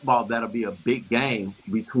football that'll be a big game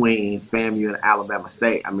between FAMU and Alabama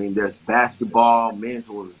State. I mean, there's basketball, men's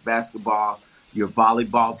women's basketball. Your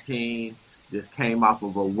volleyball team just came off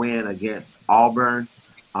of a win against Auburn.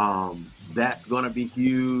 That's going to be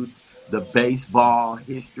huge. The baseball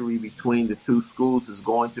history between the two schools is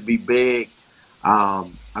going to be big.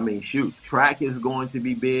 Track is going to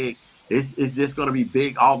be big. It's just going to be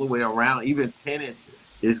big all the way around. Even tennis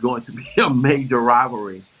is going to be a major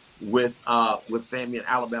rivalry with FAMU and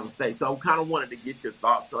Alabama State. So I kind of wanted to get your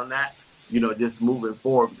thoughts on that, just moving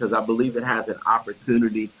forward, because I believe it has an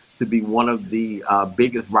opportunity to be one of the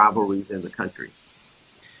biggest rivalries in the country.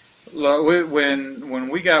 Look, when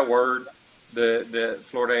we got word that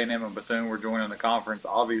Florida A&M and Bethune were joining the conference,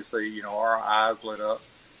 obviously, our eyes lit up.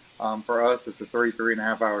 For us, it's a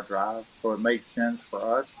 3.5 hour drive, so it makes sense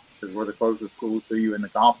for us because we're the closest school to you in the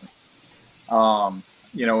conference. And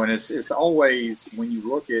it's always, when you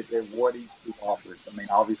look at what each school offers, I mean,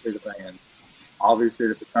 obviously the band, obviously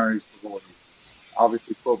the fraternities, sororities,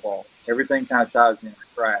 obviously football, everything kind of ties in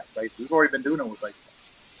track. We've already been doing it with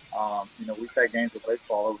baseball. We've had games with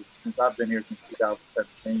baseball since I've been here since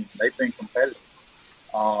 2017. They've been competitive.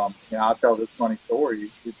 I'll tell this funny story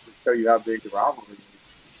to show you how big the rivalry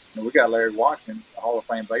is. We got Larry Watkins, the Hall of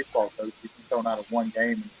Fame baseball coach. He's been thrown out of one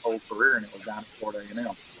game in his whole career, and it was down at Florida A&M.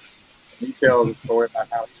 And he tells a story about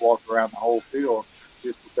how he walked around the whole field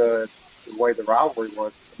just because the way the rivalry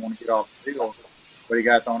was. He didn't want to get off the field, but he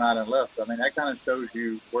got thrown out and left. So, I mean, that kind of shows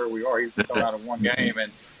you where we are. He's been thrown out of one game,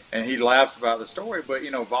 and he laughs about the story. But,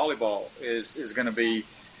 volleyball is going to be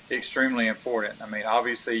extremely important. I mean,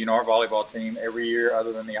 obviously, our volleyball team every year,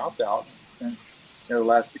 other than the opt-out, since the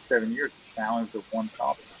last 6-7 years, has challenged with one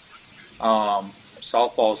topic.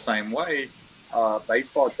 Softball, same way.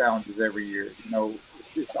 Baseball challenges every year.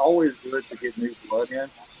 It's always good to get new blood in,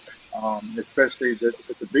 especially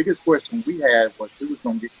the biggest question we had was who was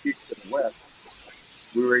going to get kicked to the West.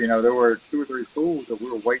 We were, there were 2 or 3 schools that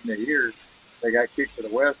we were waiting to hear. They got kicked to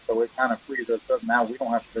the West, so it kind of frees us up. Now we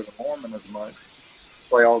don't have to go to Norman as much.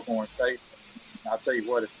 Play Alcorn State. And I'll tell you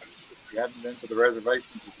what, if you haven't been to the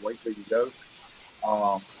reservations, just wait till you go.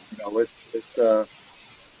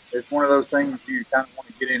 It's one of those things you kind of want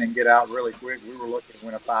to get in and get out really quick. We were looking to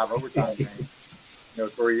win a 5 overtime game,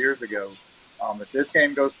 3 years ago. If this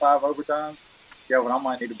game goes 5 overtimes, Kelvin, I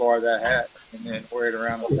might need to borrow that hat and then wear it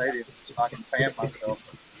around the stadium so I can fan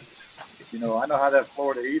myself. I know how that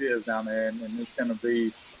Florida heat is down there, and it's going to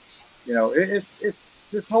be, it's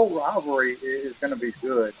this whole rivalry is going to be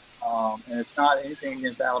good. And it's not anything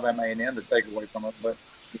against Alabama A&M to take away from it, but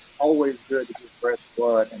it's always good to get fresh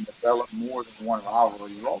blood and develop more than one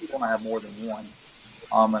rivalry. You always want to have more than one.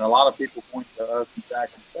 And a lot of people point to us and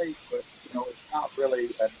Jackson State, but, it's not really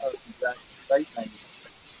an us and Jackson State thing.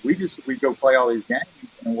 We go play all these games,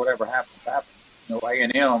 and whatever happens, happens.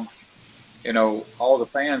 A&M, all the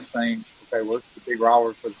fans think, okay, well, it's the big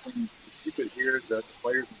rivalry for the team. You could hear the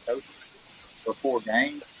players and coaches before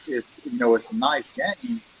games. It's a nice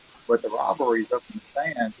game, but the rivalry is up in the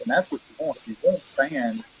stands, and that's what you want. You want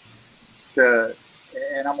fans to,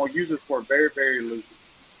 and I'm going to use this word very, very loosely.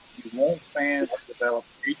 You want fans to develop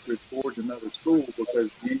hatred towards another school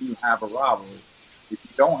because then you have a rivalry. If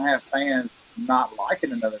you don't have fans not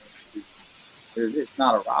liking another institution, it's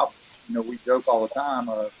not a rivalry. We joke all the time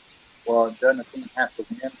well, doesn't a team have to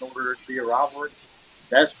win in order to be a rivalry?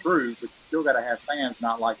 That's true, but you still got to have fans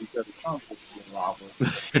not like each other's homes to be a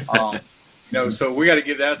rivalry. So we got to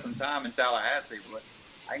give that some time in Tallahassee. But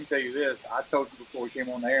I can tell you this: I told you before we came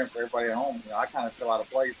on the air, and for everybody at home, I kind of feel out of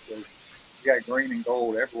place because you got green and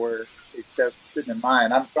gold everywhere except sitting in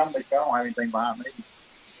mine. I'm trying to make sure I don't have anything behind me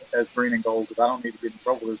that's green and gold because I don't need to get in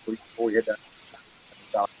trouble this week before we hit that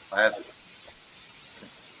Tallahassee.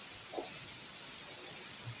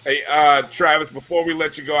 Hey, Travis, before we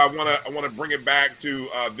let you go, I want to bring it back to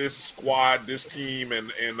this squad, this team,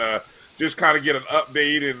 and just kind of get an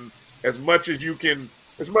update and as much as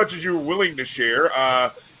you're willing to share.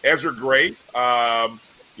 Ezra Gray, I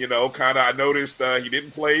noticed he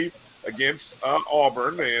didn't play against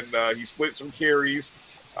Auburn, and he split some carries.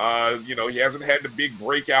 He hasn't had the big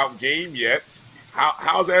breakout game yet.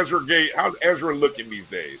 How's Ezra looking these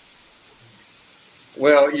days?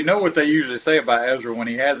 Well, you know what they usually say about Ezra when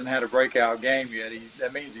he hasn't had a breakout game yet.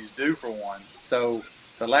 That means he's due for one. So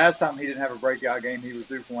the last time he didn't have a breakout game, he was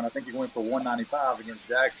due for one. I think he went for 195 against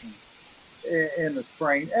Jackson in the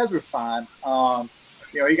spring. Ezra's fine.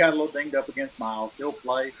 He got a little dinged up against Miles. He'll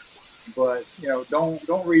play, but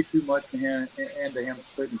don't read too much into him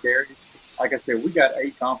splitting carries. Like I said, we got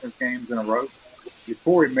 8 conference games in a row.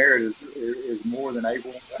 Corey Merritt is more than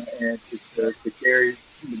able and to carry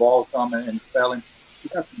the ball some and spell him. We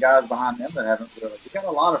got some guys behind them that haven't really. We got a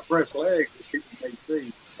lot of fresh legs that people may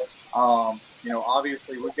see.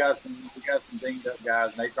 Obviously we got some dinged up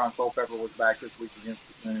guys. Natron Culpepper was back this week against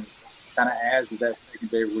the Sooners. Kind of adds to that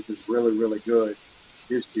secondary, which is really, really good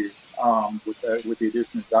this year. With the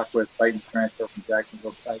addition of Jacquez Payton's transfer from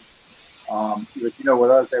Jacksonville State. But with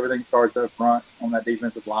us, everything starts up front on that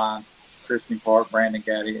defensive line. Christian Clark, Brandon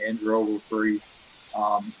Gaddy, Andrew Ogletree.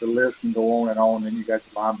 The list can go on and on. Then you got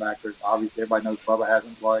your linebackers. Obviously, everybody knows Bubba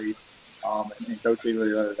hasn't played. And Coach Ely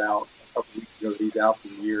let it out a couple weeks ago. He's out for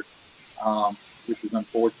the year, which is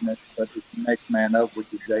unfortunate. But it's the next man up,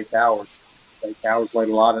 which is Jake Howard. Jake Howard played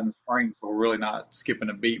a lot in the spring, so we're really not skipping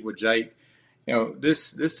a beat with Jake.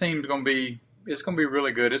 This team's going to be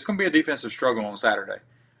really good. It's going to be a defensive struggle on Saturday.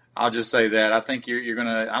 I'll just say that. I think you're going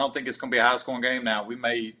to – I don't think it's going to be a high-scoring game now. We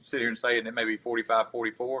may sit here and say it may be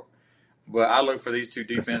 45-44. But I look for these two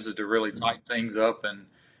defenses to really tighten things up and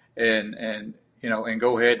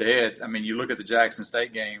go head to head. I mean, you look at the Jackson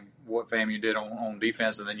State game, what FAMU did on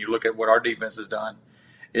defense, and then you look at what our defense has done.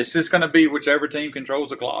 It's just going to be whichever team controls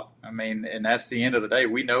the clock. I mean, and that's the end of the day.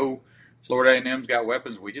 We know Florida A&M's got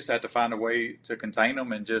weapons. We just have to find a way to contain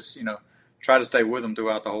them and just try to stay with them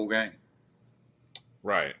throughout the whole game.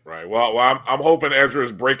 Right. Well, I'm hoping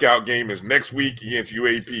Ezra's breakout game is next week against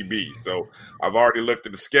UAPB. So I've already looked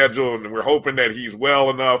at the schedule, and we're hoping that he's well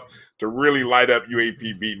enough to really light up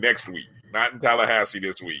UAPB next week, not in Tallahassee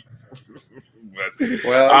this week. But,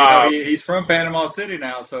 well, he's from Panama City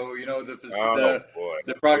now, so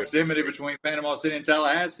the proximity between Panama City and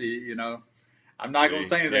Tallahassee. I'm not going to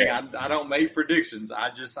say anything. Yeah. I don't make predictions. I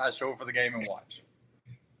show up for the game and watch.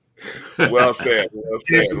 Well said. Well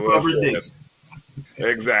said.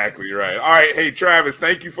 Exactly right. All right, hey Travis,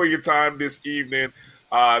 thank you for your time this evening,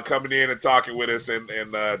 coming in and talking with us and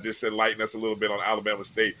just enlightening us a little bit on Alabama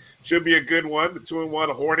State. Should be a good one. The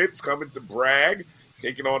 2-1 Hornets coming to Bragg,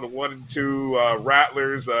 taking on the 1-2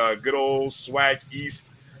 Rattlers. Good old SWAC East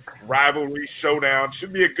rivalry showdown.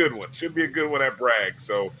 Should be a good one. At Bragg.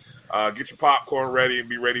 So get your popcorn ready and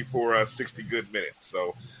be ready for 60 good minutes.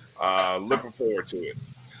 So looking forward to it.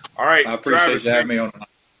 All right, I appreciate Travis, you having me on.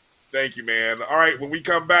 Thank you, man. All right, when we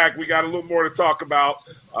come back, we got a little more to talk about.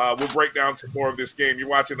 We'll break down some more of this game. You're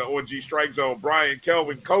watching the ONG Strike Zone. Brian,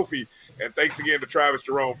 Kelvin, Kofi, and thanks again to Travis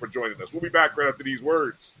Jerome for joining us. We'll be back right after these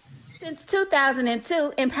words. Since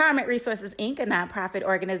 2002, Empowerment Resources, Inc., a nonprofit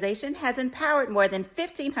organization, has empowered more than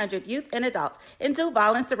 1,500 youth and adults in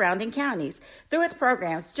Duval and surrounding counties. Through its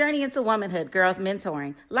programs, Journey into Womanhood, Girls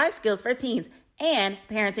Mentoring, Life Skills for Teens, and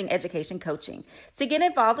parenting education coaching. To get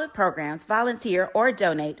involved with programs, volunteer, or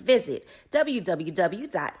donate, visit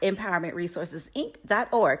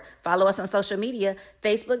www.empowermentresourcesinc.org. Follow us on social media,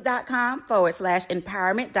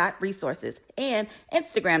 facebook.com/empowerment.resources and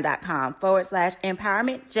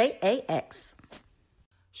instagram.com/empowermentjax.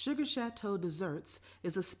 Sugar Chateau Desserts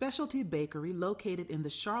is a specialty bakery located in the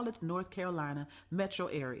Charlotte, North Carolina metro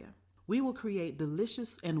area. We will create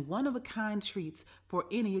delicious and one-of-a-kind treats for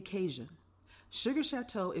any occasion. Sugar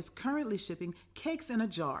Chateau is currently shipping cakes in a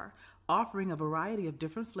jar, offering a variety of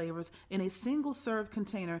different flavors in a single-serve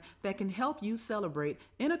container that can help you celebrate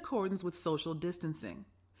in accordance with social distancing.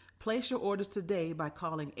 Place your orders today by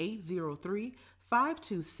calling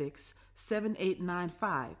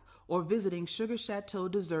 803-526-7895 or visiting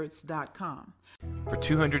sugarchateaudesserts.com. For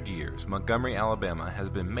 200 years, Montgomery, Alabama has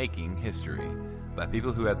been making history by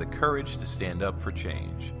people who had the courage to stand up for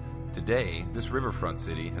change. Today, this riverfront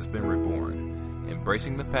city has been reborn,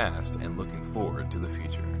 embracing the past and looking forward to the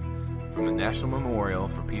future. From the National Memorial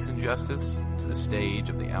for Peace and Justice to the stage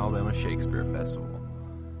of the Alabama Shakespeare Festival,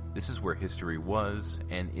 this is where history was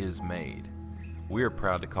and is made. We are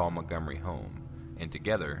proud to call Montgomery home, and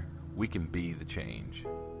together, we can be the change.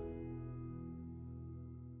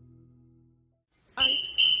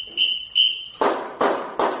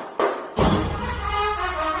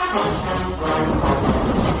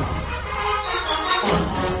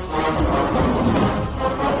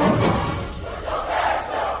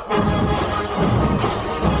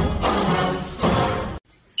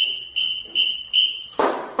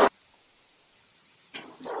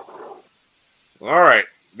 All right,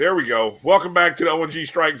 there we go. Welcome back to the ONG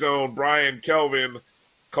Strike Zone. Brian, Kelvin,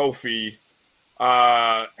 Kofi.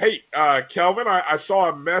 Hey, Kelvin, I saw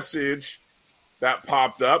a message that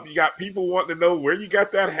popped up. You got people wanting to know where you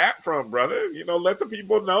got that hat from, brother. Let the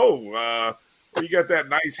people know where you got that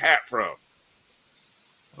nice hat from.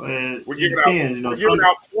 Well, we're giving out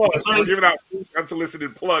plugs. We're giving out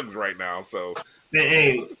unsolicited plugs right now. So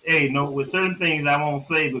hey, with certain things I won't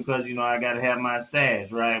say because I got to have my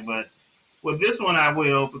stash, right? But with this one I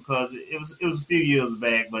will because it was a few years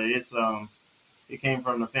back, but it came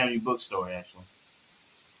from the family bookstore actually.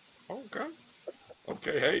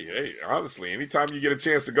 Okay. Hey. Honestly, anytime you get a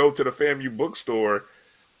chance to go to the FAMU bookstore,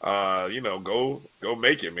 go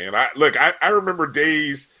make it, man. I remember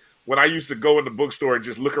days when I used to go in the bookstore and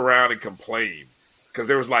just look around and complain because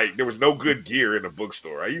there was no good gear in the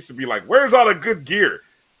bookstore. I used to be like, "Where's all the good gear?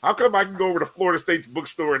 How come I can go over to Florida State's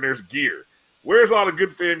bookstore and there's gear? Where's all the good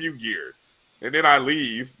FAMU gear?" And then I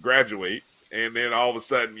leave, graduate, and then all of a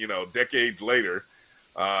sudden, decades later,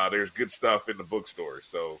 there's good stuff in the bookstore.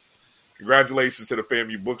 So congratulations to the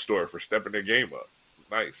FAMU bookstore for stepping their game up.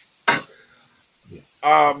 Nice.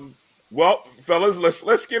 Well, fellas,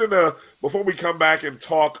 let's get into, before we come back and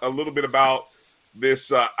talk a little bit about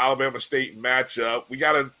this Alabama State matchup, we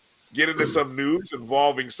got to get into some news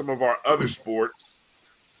involving some of our other sports.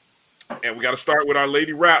 And we got to start with our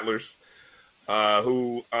Lady Rattlers,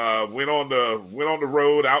 who went on the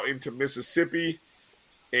road out into Mississippi.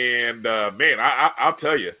 And man, I'll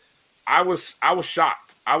tell you, I was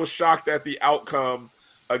shocked. I was shocked at the outcome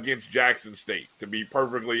against Jackson State, to be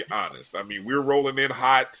perfectly honest. I mean, we were rolling in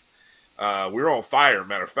hot. We were on fire,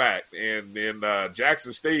 matter of fact. And then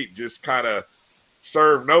Jackson State just kind of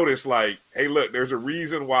serve notice like, hey, look, there's a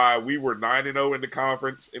reason why we were 9-0 in the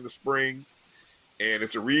conference in the spring, and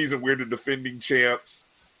it's a reason we're the defending champs,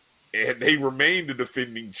 and they remain the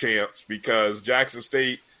defending champs because Jackson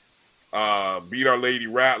State beat our Lady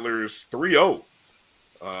Rattlers 3-0.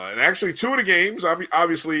 And actually, two of the games,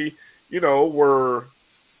 obviously, were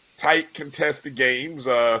tight, contested games.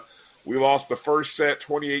 We lost the first set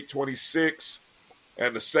 28-26,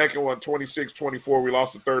 and the second one 26-24. We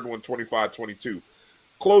lost the third one 25-22.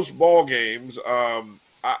 Close ball games.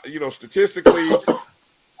 Statistically,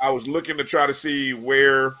 I was looking to try to see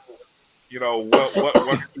where,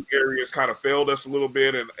 what two areas kind of failed us a little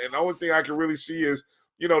bit. And the only thing I can really see is,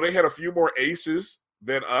 they had a few more aces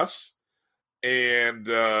than us. And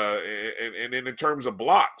in terms of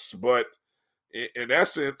blocks, but in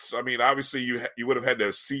essence, I mean, obviously you would have had to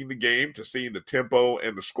have seen the game to see the tempo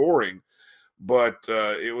and the scoring, but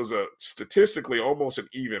it was statistically almost an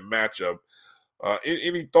even matchup.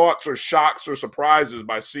 Any thoughts or shocks or surprises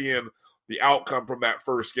by seeing the outcome from that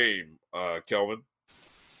first game, Kelvin?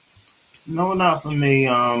 No, not for me.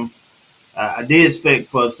 I did expect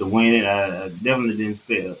for us to win it. I definitely didn't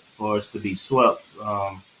expect for us to be swept.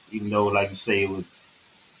 Even though, like you say, it was,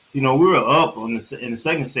 we were up in the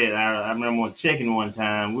second set. I remember checking one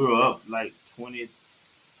time, we were up like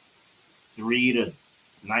 23-19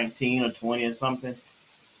 or 20 or something.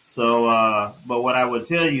 So, but what I would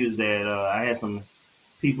tell you is that I had some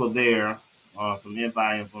people there, some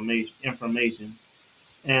inside information,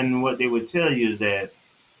 and what they would tell you is that,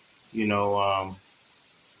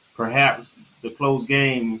 perhaps the close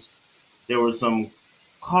games, there were some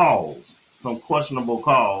questionable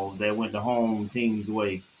calls that went the home team's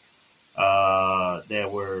way that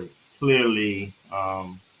were clearly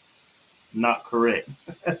not correct.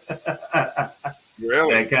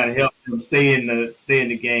 Really? That kind of helped them stay in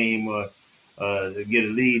the game or get a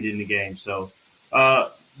lead in the game. So,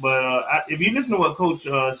 if you listen to what Coach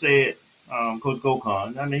said, Coach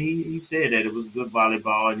Gokon, I mean, he said that it was good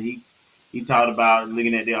volleyball, and he talked about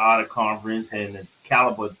looking at their out of conference and the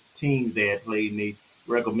caliber teams they had played, and they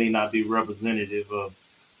record may not be representative of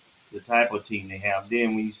the type of team they have.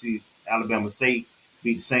 Then when you see Alabama State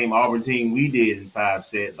beat the same Auburn team we did in 5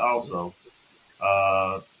 sets also.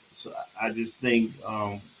 So I just think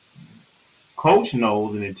Coach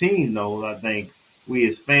knows and the team knows. I think we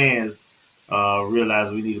as fans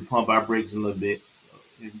realize we need to pump our brakes a little bit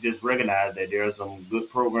and just recognize that there are some good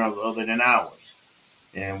programs other than ours.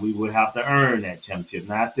 And we would have to earn that championship.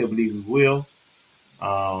 Now, I still believe we will.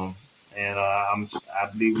 I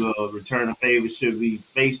believe we'll return a favor should we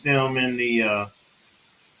face them in the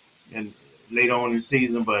and later on in the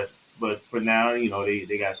season. But for now,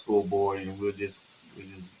 they got scoreboard, and we'll just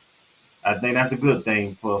I think that's a good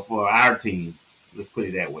thing for our team. Let's put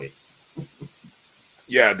it that way.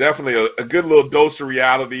 Yeah, definitely a good little dose of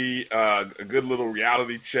reality, a good little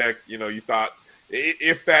reality check. You thought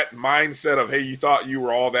if that mindset of, hey, you thought you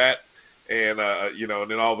were all that, and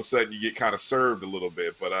and then all of a sudden you get kind of served a little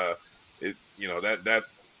bit. But that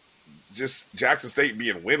just Jackson State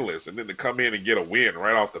being winless and then to come in and get a win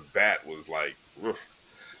right off the bat was like,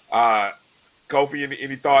 Kofi,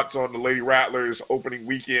 any thoughts on the Lady Rattlers opening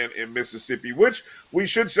weekend in Mississippi, which we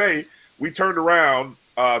should say we turned around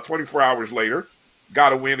 24 hours later,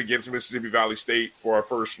 got a win against Mississippi Valley State for our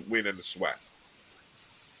first win in the SWAC.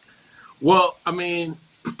 Well, I mean,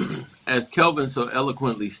 as Kelvin so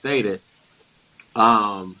eloquently stated,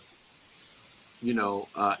 anytime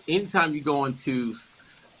you go into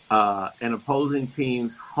an opposing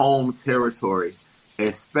team's home territory,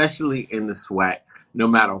 especially in the SWAC, no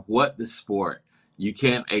matter what the sport, you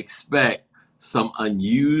can expect some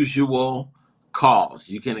unusual calls.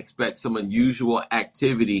 You can expect some unusual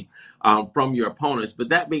activity from your opponents. But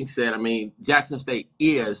that being said, I mean, Jackson State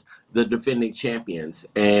is the defending champions,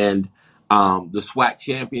 and the SWAC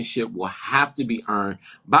championship will have to be earned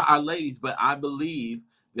by our ladies. But I believe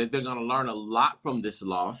that they're going to learn a lot from this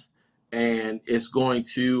loss, and it's going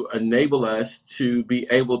to enable us to be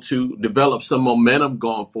able to develop some momentum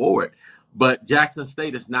going forward. But Jackson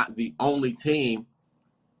State is not the only team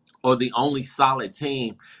or the only solid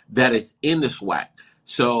team that is in the SWAC.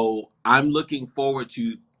 So I'm looking forward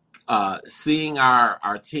to seeing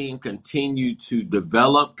our team continue to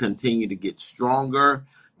develop, continue to get stronger,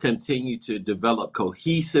 continue to develop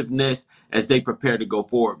cohesiveness as they prepare to go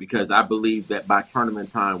forward, because I believe that by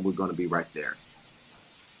tournament time, we're going to be right there.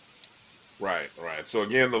 Right. So,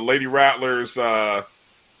 again, the Lady Rattlers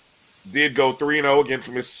did go 3-0 against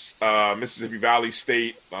Mississippi Valley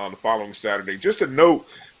State on the following Saturday. Just to note,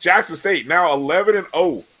 Jackson State now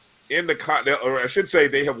 11-0 in or I should say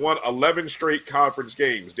they have won 11 straight conference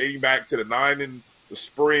games, dating back to the 9 in the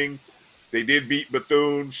spring, They did beat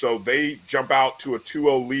Bethune, so they jump out to a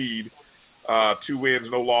 2-0 lead, 2 wins,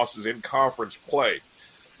 no losses in conference play.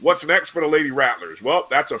 What's next for the Lady Rattlers? Well,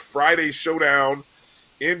 that's a Friday showdown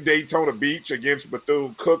in Daytona Beach against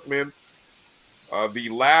Bethune-Cookman. The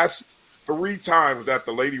last 3 times that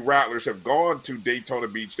the Lady Rattlers have gone to Daytona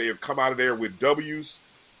Beach, they have come out of there with W's,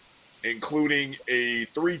 including a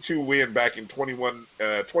 3-2 win back in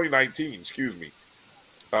 2019,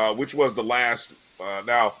 which was the last.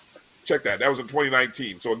 Now, check that. That was in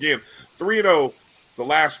 2019. So, again, 3-0 the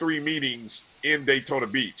last 3 meetings in Daytona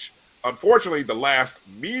Beach. Unfortunately, the last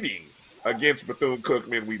meeting against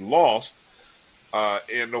Bethune-Cookman, we lost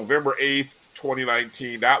in November 8th,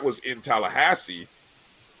 2019. That was in Tallahassee.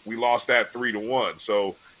 We lost that 3-1.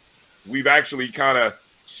 So we've actually kind of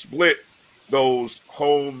split those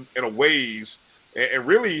home and aways. And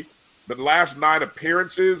really, the last 9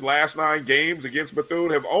 appearances, last 9 games against Bethune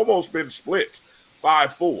have almost been split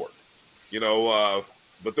 5-4.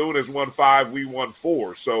 Bethune has won 5, we won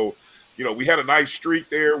 4. So, we had a nice streak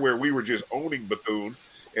there where we were just owning Bethune,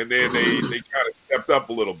 and then they kind of stepped up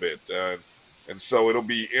a little bit. And so it'll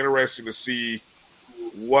be interesting to see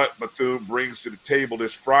what Bethune brings to the table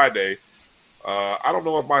this Friday. I don't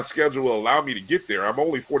know if my schedule will allow me to get there. I'm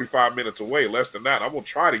only 45 minutes away, less than that. I'm going to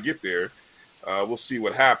try to get there. We'll see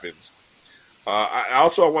what happens. I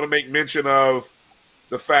want to make mention of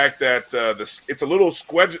the fact that it's a little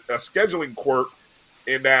scheduling quirk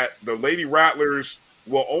in that the Lady Rattlers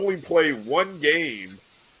will only play 1 game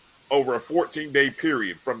over a 14-day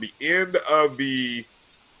period from the end of the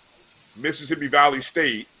Mississippi Valley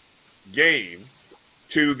State game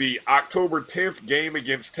to the October 10th game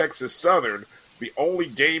against Texas Southern, the only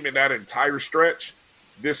game in that entire stretch,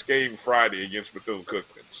 this game Friday against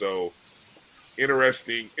Bethune-Cookman. So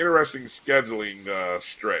interesting scheduling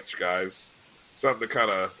stretch, guys. Something to kind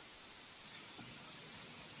of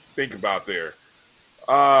think about there.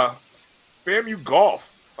 FAMU golf.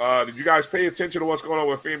 Did you guys pay attention to what's going on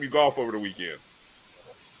with FAMU golf over the weekend?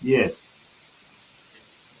 Yes.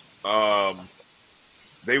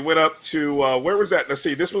 They went up to, where was that? Let's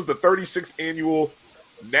see. This was the 36th annual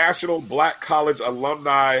National Black College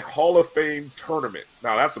Alumni Hall of Fame Tournament.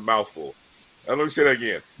 Now, that's a mouthful. Let me say that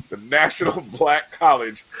again. The National Black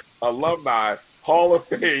College Alumni Hall of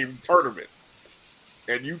Fame Tournament.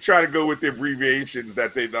 And you try to go with the abbreviations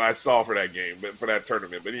that I saw for that game, for that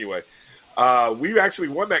tournament. But anyway, we actually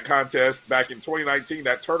won that contest back in 2019,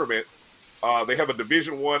 that tournament. They have a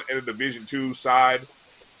Division I and a Division II side.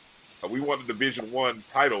 We won the Division I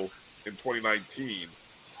title in 2019.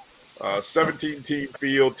 17-team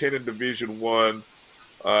field, 10 in Division I.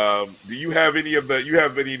 Do you have any of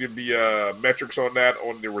the metrics on that,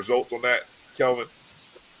 on the results on that, Kelvin?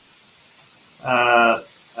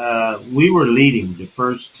 We were leading the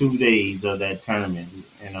first 2 days of that tournament,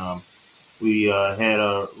 and we had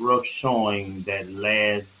a rough showing that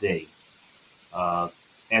last day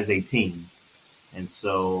as a team. And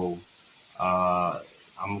so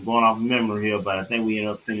I'm going off memory here, but I think we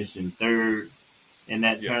ended up finishing 3rd in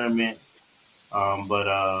that tournament.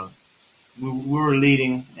 But we were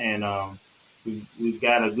leading, and we've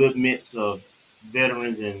got a good mix of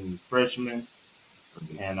veterans and freshmen.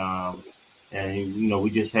 And we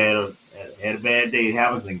just had a bad day. It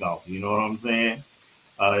happens in golf. You know what I'm saying?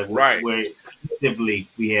 Right. Where typically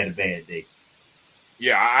we had a bad day.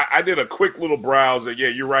 Yeah, I did a quick little browse. And yeah,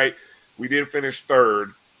 you're right. We did finish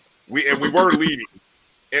 3rd. We were leading.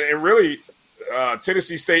 And really,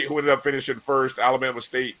 Tennessee State, who ended up finishing 1st, Alabama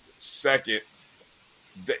State 2nd.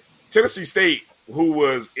 Tennessee State, who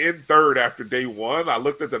was in 3rd after day 1, I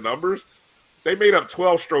looked at the numbers. They made up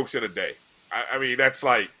 12 strokes in a day. I mean, that's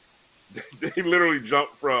like, they literally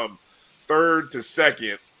jumped from 3rd to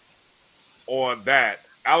 2nd on that.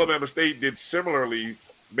 Alabama State did similarly,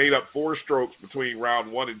 made up 4 strokes between round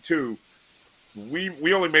 1 and 2.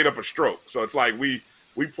 We only made up a stroke, so it's like we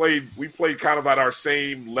played kind of at our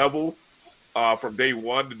same level from day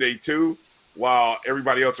 1 to day 2, while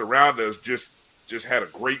everybody else around us just had a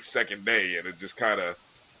great second day, and they just kind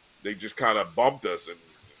of bumped us, and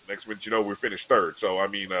next minute we finished 3rd. So I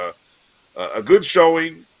mean, a good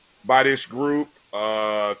showing by this group,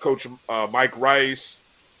 Coach Mike Rice.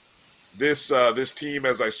 This team,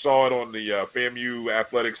 as I saw it on the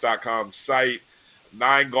FAMUathletics.com site,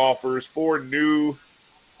 9 golfers, 4 new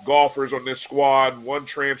golfers on this squad, 1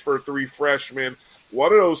 transfer, 3 freshmen.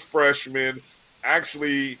 One of those freshmen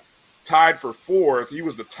actually tied for 4th. He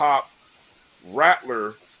was the top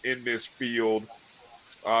rattler in this field.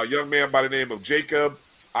 A young man by the name of Jacob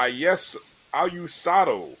Ayusado.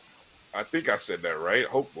 I think I said that right,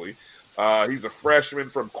 hopefully. He's a freshman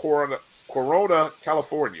from Corona,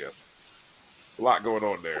 California. A lot going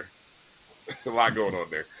on there. A lot going on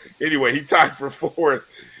there. Anyway, he tied for fourth,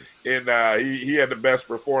 and he had the best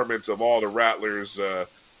performance of all the Rattlers.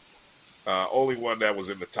 Only one that was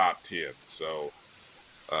in the top 10. So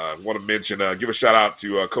I want to mention, give a shout out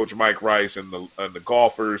to Coach Mike Rice and the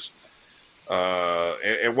golfers.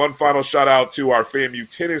 And one final shout out to our FAMU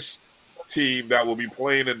tennis team that will be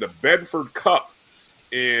playing in the Bedford Cup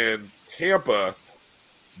in Tampa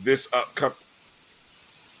this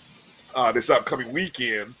upcoming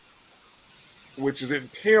weekend, which is in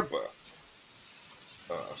Tampa.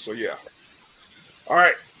 So yeah. All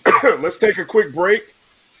right, let's take a quick break.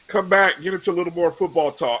 Come back, get into a little more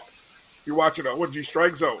football talk. You're watching ONG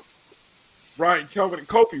Strike Zone. Brian, Kelvin, and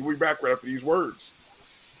Kofi, we'll be back right after these words.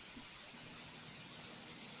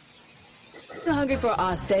 Hungry for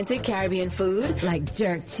authentic Caribbean food like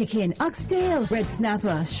jerk chicken, oxtail, red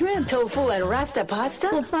snapper, shrimp, tofu, and rasta pasta?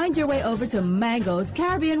 Well, find your way over to Mango's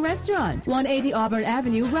Caribbean Restaurant, 180 Auburn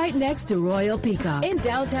Avenue, right next to Royal Peacock in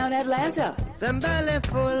downtown Atlanta. Them belly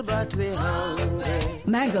full, but we hungry.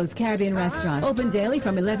 Mango's Caribbean Restaurant, open daily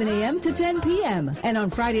from 11 a.m. to 10 p.m. And on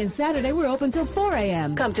Friday and Saturday, we're open till 4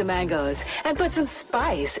 a.m. Come to Mango's and put some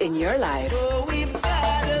spice in your life. Oh, we've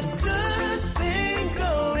got a good thing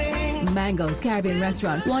going. Mango's Caribbean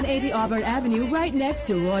Restaurant, 180 Auburn Avenue, right next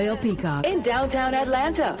to Royal Peacock in downtown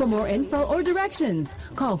Atlanta. For more info or directions,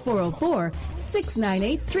 call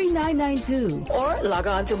 404-698-3992 or log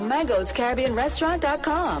on to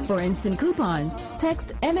mangoscaribbeanrestaurant.com. For instant coupons,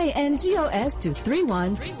 text MANGOS to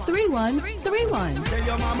 313131. Tell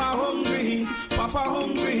your mama hungry, papa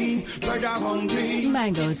hungry, brother hungry.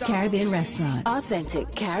 Mango's Caribbean Restaurant,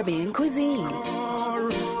 authentic Caribbean cuisine.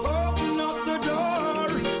 Open up the door,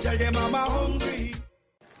 tell your mama hungry.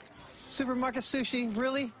 Supermarket sushi,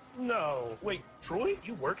 really? No. Wait, Troy,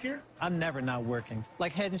 you work here? I'm never not working.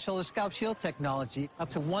 Like Head & Shoulders Scalp Shield technology, up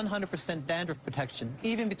to 100% dandruff protection,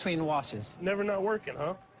 even between washes. Never not working,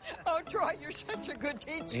 huh? Oh, Troy, you're such a good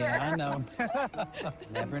teacher. Yeah, I know.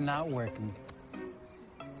 Never not working.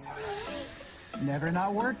 Never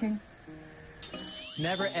not working.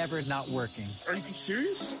 Never, ever not working. Are you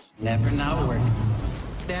serious? Never not working.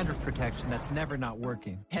 Dandruff protection that's never not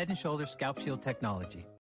working. Head & Shoulders Scalp Shield technology.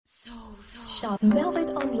 Shop Velvet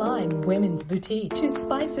Online Women's Boutique to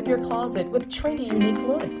spice up your closet with trendy, unique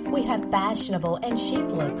looks. We have fashionable and chic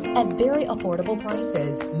looks at very affordable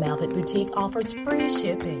prices. Velvet Boutique offers free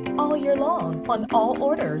shipping all year long on all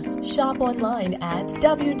orders. Shop online at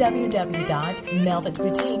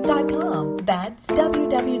www.melvetboutique.com. That's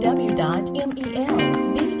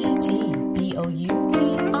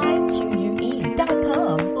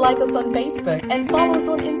www.melvetboutique.com. Like us on Facebook and follow us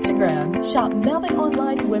on Instagram. Shop Velvet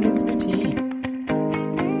Online Women's Boutique.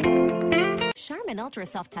 Charmin Ultra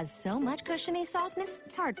Soft has so much cushiony softness,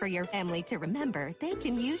 it's hard for your family to remember they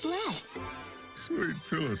can use less. Sweet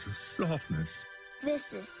pillows of softness.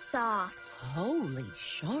 This is soft. Holy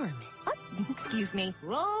Charmin. Oh, excuse me.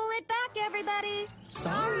 Roll it back, everybody.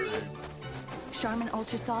 Sorry. Charmin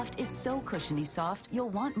Ultra Soft is so cushiony soft, you'll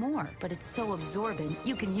want more, but it's so absorbent,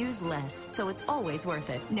 you can use less, so it's always worth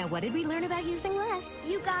it. Now, what did we learn about using less?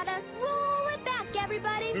 You gotta roll it back,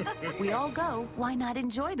 everybody. We all go. Why not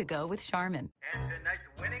enjoy the go with Charmin? And tonight's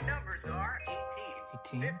winning numbers are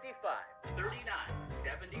 18, 55, 39,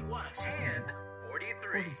 71, and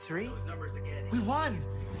 43. 43? Those numbers again. We won!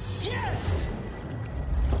 Yes!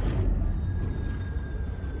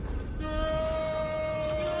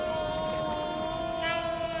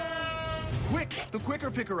 Quick, the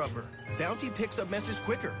Quicker Picker-Upper. Bounty picks up messes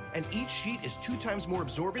quicker, and each sheet is 2 times more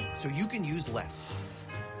absorbent, so you can use less.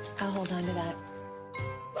 I'll hold on to that.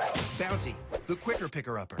 Bounty, the Quicker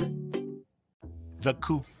Picker-Upper. The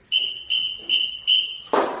coup.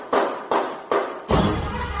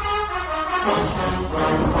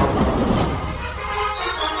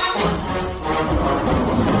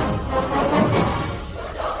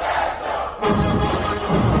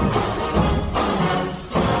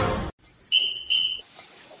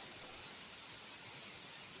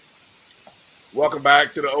 Welcome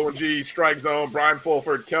back to the ONG Strike Zone. Brian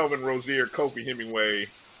Fulford, Kelvin Rozier, Kofi Hemingway,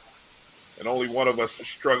 and only one of us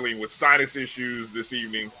struggling with sinus issues this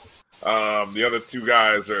evening. The other two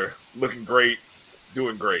guys are looking great,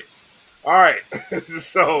 doing great. All right,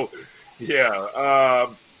 so yeah,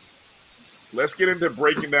 let's get into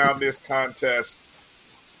breaking down this contest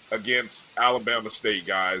against Alabama State,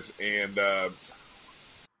 guys, and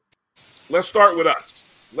let's start with us.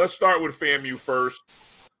 Let's start with FAMU first.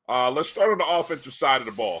 Let's start on the offensive side of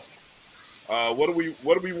the ball. What do we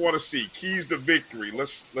want to see? Keys to victory.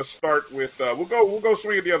 Let's start with we'll go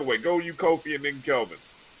swing it the other way. Go you, Kofi, and then Kelvin.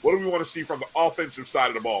 What do we want to see from the offensive side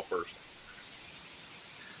of the ball first?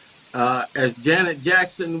 As Janet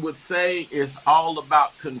Jackson would say, it's all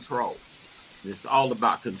about control. It's all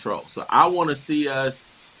about control. So I want to see us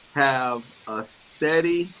have a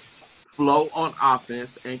steady flow on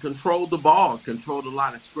offense and control the ball, control the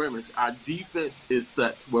line of scrimmage. Our defense is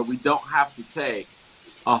such where we don't have to take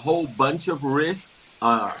a whole bunch of risk,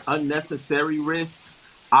 unnecessary risk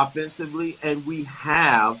offensively, and we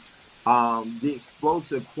have the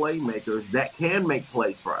explosive playmakers that can make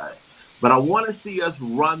plays for us. But I want to see us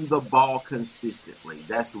run the ball consistently.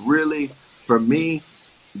 That's really, for me,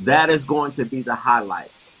 that is going to be the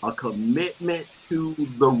highlight, a commitment to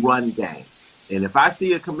the run game. And if I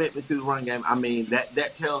see a commitment to the run game, I mean,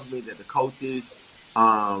 that tells me that the coach's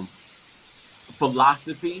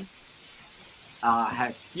philosophy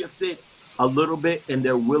has shifted a little bit, and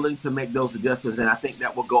they're willing to make those adjustments. And I think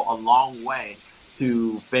that will go a long way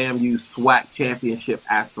to FAMU's SWAC championship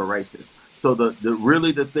aspirations. So the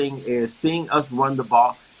thing is seeing us run the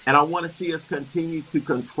ball, and I want to see us continue to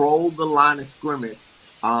control the line of scrimmage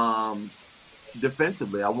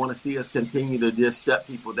defensively. I want to see us continue to just shut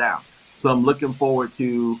people down. So I'm looking forward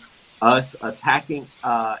to us attacking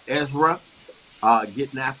Ezra,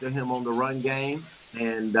 getting after him on the run game,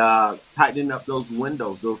 and tightening up those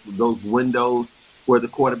windows, those windows where the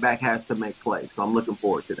quarterback has to make plays. So I'm looking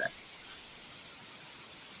forward to that.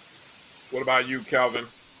 What about you, Calvin?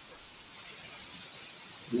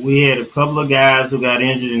 We had a couple of guys who got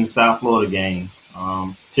injured in the South Florida game,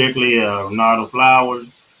 particularly Ronaldo Flowers,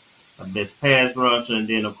 our best pass rusher, and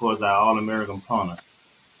then, of course, our All-American punter.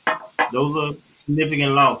 Those are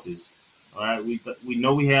significant losses. All right, we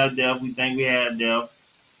know we have depth. We think we have depth,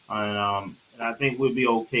 and I think we'll be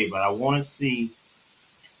okay. But I want to see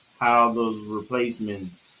how those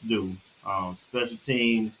replacements do. Special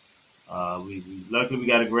teams. Luckily we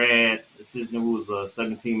got a grad assistant who was a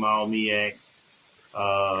second team All-MEAC.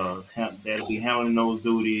 That'll be handling those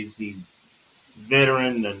duties. He's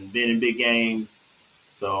veteran and been in big games,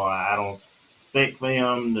 so I don't expect for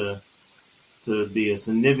him to be a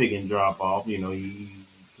significant drop off. You know, he's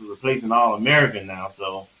replacing All-American now,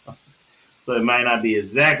 so it might not be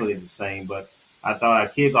exactly the same. But I thought our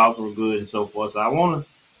kickoffs were good and so forth. So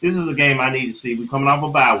this is a game I need to see. We're coming off a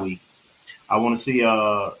bye week. I want to see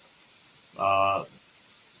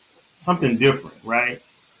something different, right,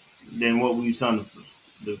 than what we saw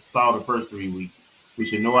the first 3 weeks. We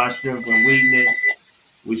should know our strength and weakness.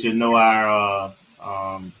 We should know our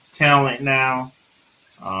talent now.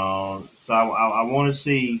 So I want to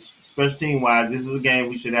see, special team wise, this is a game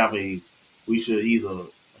we should either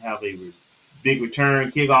have a big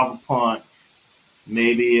return, kickoff, a punt,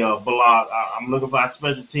 maybe a block. I'm looking for our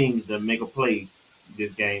special teams to make a play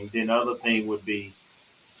this game. Then the other thing would be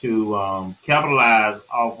to capitalize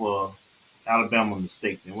off of Alabama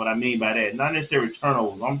mistakes. And what I mean by that, not necessarily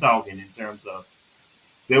turnovers. I'm talking in terms of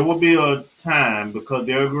there will be a time, because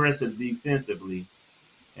they're aggressive defensively,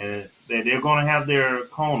 and that they're going to have their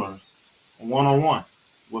corners one-on-one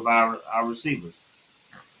with our receivers.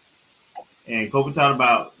 And Kobe talked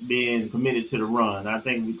about being committed to the run. I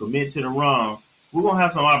think we commit to the run, we're going to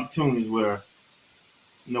have some opportunities where,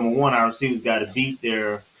 number one, our receivers got to beat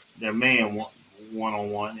their man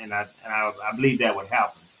one-on-one, and I believe that would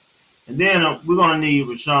happen. And then we're going to need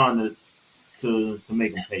Rashawn to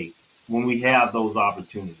make them pay when we have those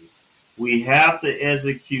opportunities. We have to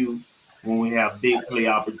execute when we have big play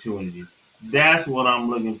opportunities. That's what I'm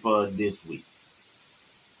looking for this week.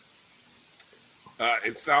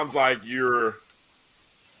 It sounds like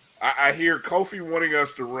I hear Kofi wanting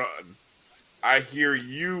us to run. I hear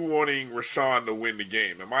you wanting Rashawn to win the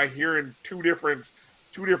game. Am I hearing two different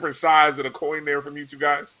sides of the coin there from you two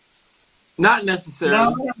guys? Not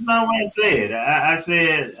necessarily. No, that's not what I said. I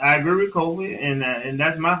said I agree with Kobe, and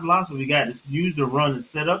that's my philosophy. We got to use the run to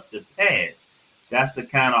set up the pass. That's the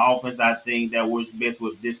kind of offense I think that works best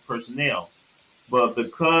with this personnel. But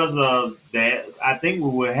because of that, I think we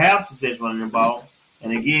will have success running the ball.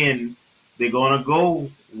 And again, they're going to go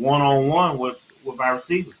one-on-one with our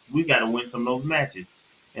receivers. We got to win some of those matches.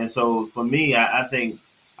 And so for me, I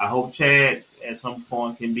hope Chad at some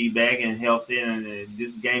point can be back and healthy, and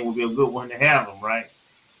this game will be a good one to have him, right?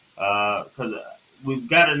 Because we've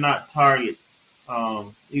got to not target,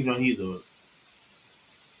 even though he's a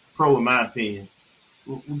pro in my opinion,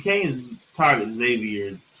 we can't target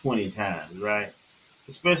Xavier 20 times, right?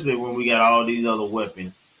 Especially when we got all these other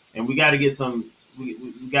weapons. And we got to get we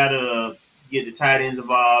got to get the tight ends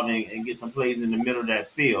involved and get some plays in the middle of that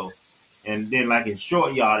field. And then, like in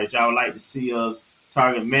short yardage, I would like to see us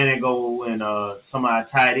target Manigo and some of our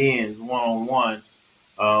tight ends one-on-one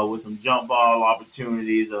with some jump ball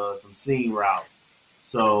opportunities, some seam routes.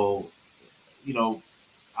 So,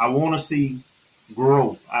 I want to see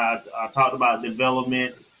growth. I talked about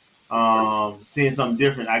development, seeing something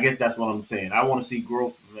different. I guess that's what I'm saying. I want to see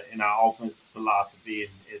growth in our offense philosophy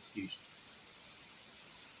and execution.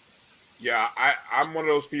 Yeah, I'm one of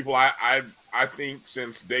those people. I think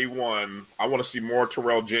since day one, I want to see more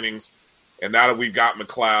Terrell Jennings. And now that we've got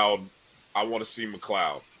McLeod, I want to see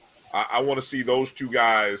McLeod. I want to see those two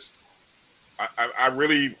guys. I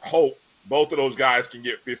really hope both of those guys can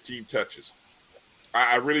get 15 touches.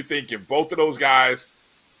 I really think if both of those guys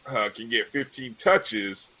can get 15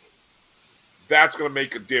 touches, that's going to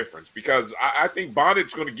make a difference. Because I think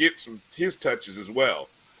Bonnet's going to get his touches as well.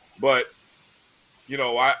 But,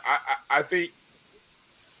 I think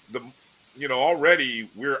already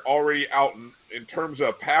we're already out in terms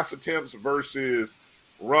of pass attempts versus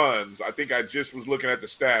runs. I think I just was looking at the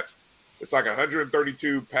stats. It's like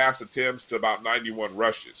 132 pass attempts to about 91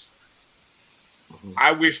 rushes. Mm-hmm.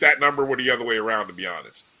 I wish that number were the other way around, to be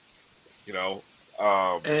honest.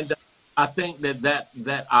 And I think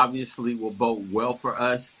that obviously will bode well for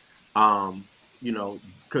us.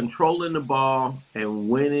 Controlling the ball and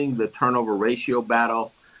winning the turnover ratio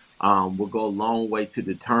battle will go a long way to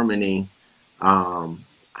determining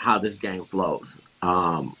how this game flows.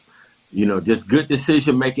 Just good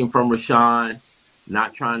decision making from Rashawn,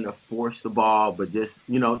 not trying to force the ball, but just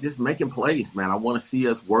making plays, man. I want to see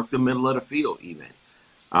us work the middle of the field even.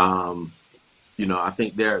 I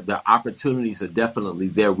think the opportunities are definitely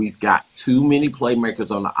there. We've got too many playmakers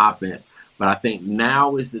on the offense, but I think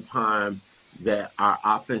now is the time that our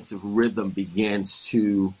offensive rhythm begins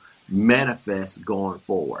to manifest going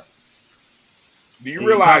forward. Do you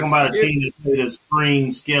realize? Talking about a team that played a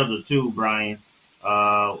spring schedule too, Brian.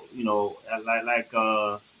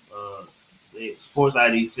 Sports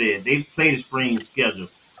ID said they played a spring schedule,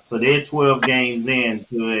 so they're 12 games in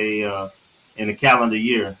a calendar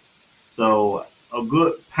year. So a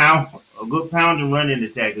good pound and running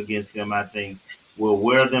attack against them, I think, will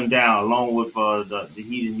wear them down, along with the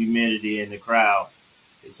heat and humidity in the crowd.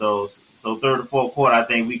 So third or fourth quarter, I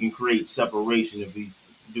think we can create separation if we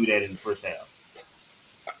do that in the first half.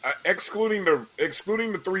 Excluding the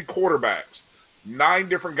three quarterbacks, 9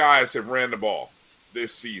 different guys have ran the ball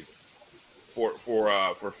this season for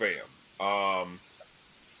FAM.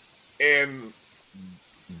 And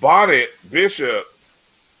Bonnet Bishop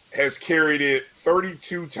has carried it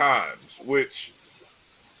 32 times, which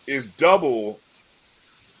is double.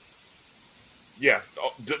 Yeah,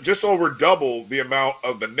 just over double the amount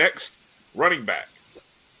of the next running back.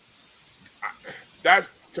 That's,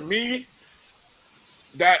 to me,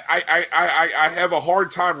 that I have a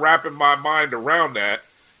hard time wrapping my mind around that,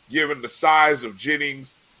 given the size of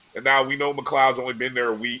Jennings, and now we know McLeod's only been there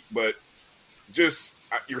a week, but just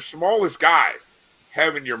your smallest guy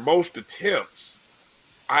having your most attempts,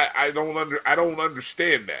 I don't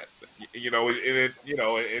understand that,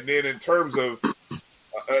 and then in terms of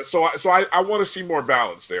so I want to see more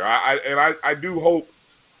balance there. I do hope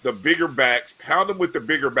the bigger backs pound them with the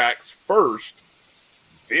bigger backs first,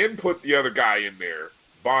 then put the other guy in there,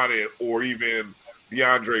 Bonnet or even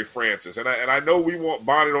DeAndre Francis. And I know we want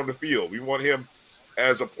Bonnet on the field. We want him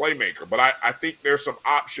as a playmaker. But I think there's some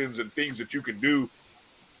options and things that you can do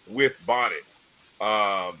with Bonnet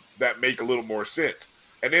that make a little more sense.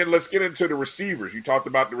 And then let's get into the receivers. You talked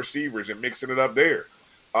about the receivers and mixing it up there.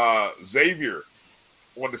 Xavier,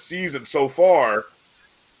 on the season so far,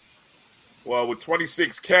 well, with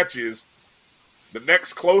 26 catches, the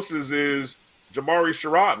next closest is Jamari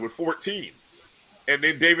Sherrod with 14. And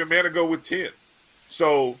then David Manigo with 10.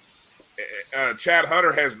 So Chad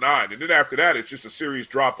Hunter has 9. And then after that, it's just a serious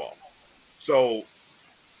drop-off. So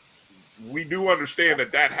we do understand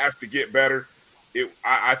that has to get better.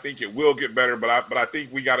 I think it will get better, but I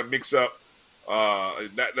think we got to mix up.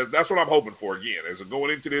 That's what I'm hoping for again. As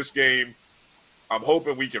going into this game, I'm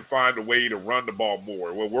hoping we can find a way to run the ball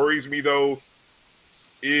more. What worries me, though,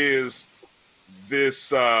 is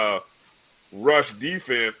this rush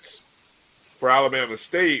defense for Alabama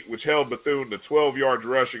State, which held Bethune to 12 yards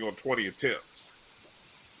rushing on 20 attempts.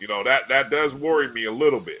 That does worry me a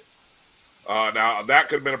little bit. Now, that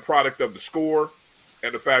could have been a product of the score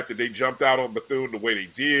and the fact that they jumped out on Bethune the way they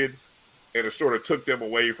did, and it sort of took them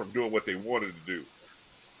away from doing what they wanted to do.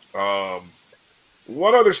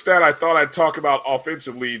 One other stat I thought I'd talk about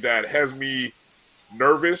offensively that has me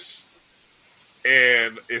nervous,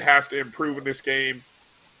 and it has to improve in this game,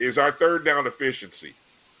 is our third down efficiency.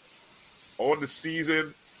 On the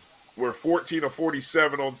season, we're 14 of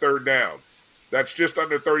 47 on third down. That's just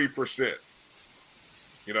under 30%.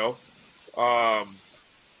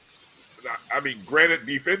 Granted,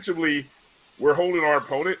 defensively, we're holding our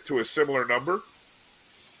opponent to a similar number.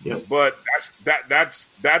 Yep. But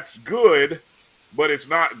that's good but it's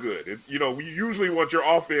not good. We usually want your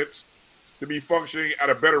offense to be functioning at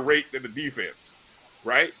a better rate than the defense,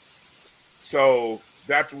 right? So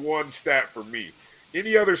that's one stat for me.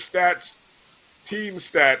 Any other stats, team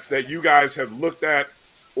stats that you guys have looked at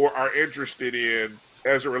or are interested in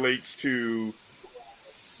as it relates to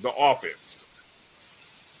the offense?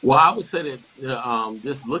 Well, I would say that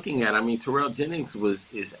just looking at, Terrell Jennings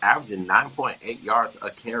is averaging 9.8 yards a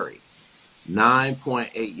carry.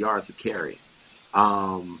 9.8 yards a carry.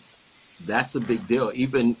 That's a big deal.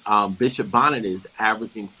 Even Bishop Bonnet is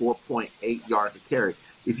averaging 4.8 yards a carry.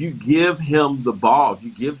 If you give him the ball, if you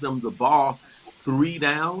give them the ball 3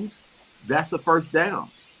 downs, that's a first down.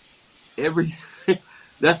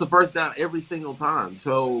 That's a first down every single time.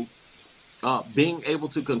 So being able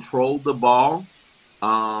to control the ball,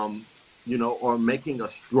 or making a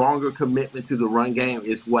stronger commitment to the run game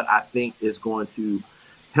is what I think is going to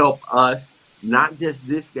help us, not just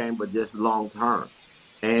this game, but just long term.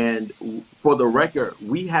 And for the record,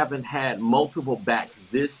 we haven't had multiple backs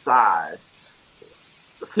this size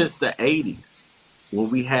since the 80s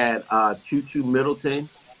when we had Choo Middleton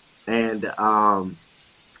and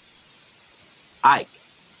Ike.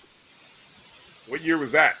 What year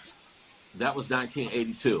was that? That was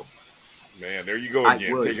 1982. Man, there you go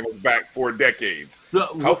again, taking us back 4 decades.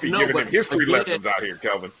 Giving him history lessons out here,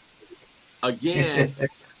 Kelvin. Again,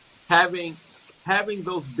 having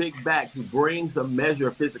those big backs brings a measure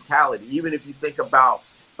of physicality. Even if you think about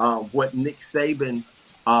what Nick Saban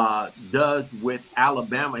does with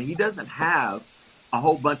Alabama, he doesn't have a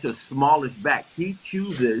whole bunch of smallish backs. He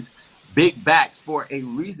chooses big backs for a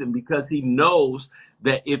reason, because he knows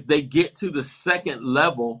that if they get to the second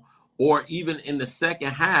level or even in the second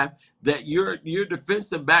half, that your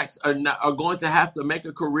defensive backs are going to have to make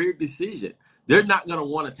a career decision. They're not going to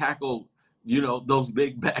want to tackle those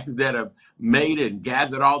big backs that have made and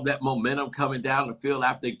gathered all that momentum coming down the field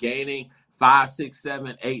after gaining 5, 6,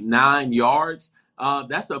 7, 8, 9 yards.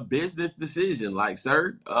 That's a business decision.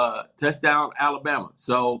 Touchdown Alabama.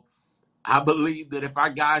 So I believe that if our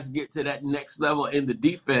guys get to that next level in the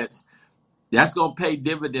defense, that's going to pay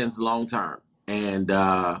dividends long term. And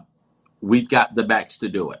we've got the backs to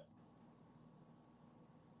do it.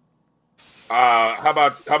 How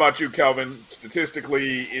about you, Kelvin?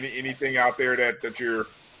 Statistically, anything out there that you're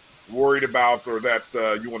worried about or that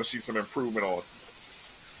you want to see some improvement on?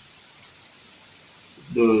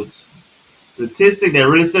 The statistic that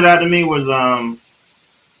really stood out to me was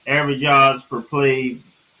average yards per play,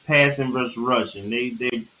 passing versus rushing.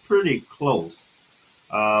 They're pretty close,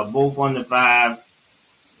 both under 5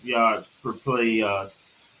 yards per play.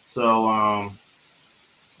 So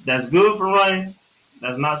that's good for running.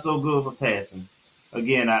 That's not so good for passing.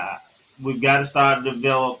 Again, we've got to start to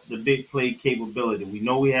develop the big play capability. We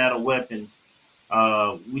know we had weapons.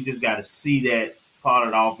 We just got to see that part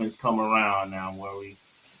of the offense come around now, where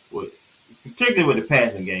particularly with the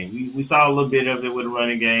passing game. We saw a little bit of it with the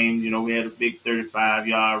running game. We had a big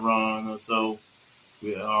 35-yard run or so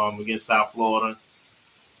against South Florida.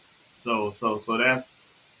 So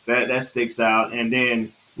that sticks out. And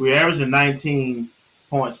then we're averaging 19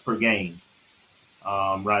 points per game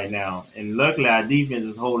right now. And luckily our defense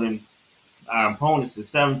is holding our opponents to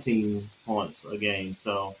 17 points a game.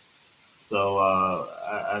 So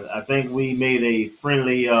I think we made a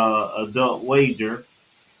friendly adult wager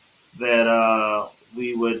that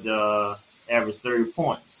we would average 30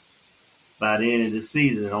 points by the end of the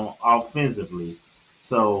season offensively.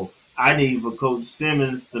 So I need for Coach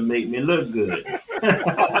Simmons to make me look good.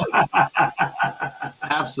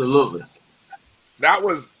 Absolutely. That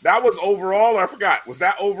was overall. I forgot. Was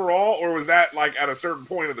that overall, or was that like at a certain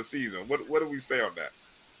point of the season? What did we say on that?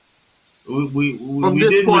 We from this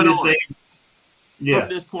didn't point really on. say. Yeah. From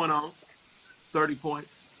this point on, 30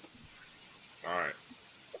 points. All right.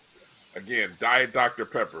 Again, Diet Dr.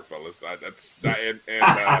 Pepper, fellas. That's and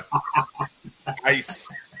ice.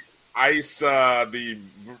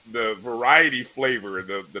 The variety flavor,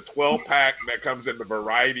 the 12-pack that comes in the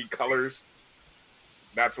variety colors.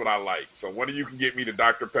 That's what I like. So one of you can get me the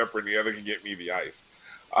Dr. Pepper and the other can get me the ice.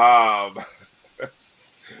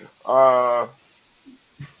 All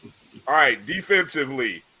right,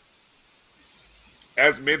 defensively.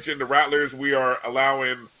 As mentioned, the Rattlers, we are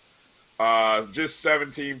allowing just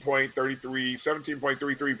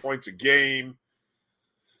 17.33 points a game.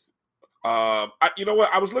 You know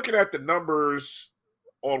what? I was looking at the numbers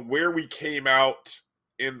on where we came out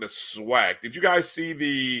in the SWAC. Did you guys see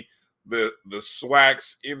the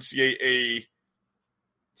SWAC's NCAA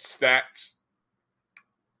stats?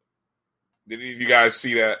 Did any of you guys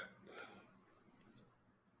see that?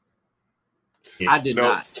 I did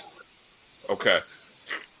not. Okay.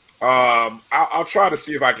 I'll try to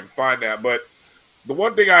see if I can find that. But the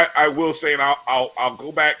one thing I will say, and I'll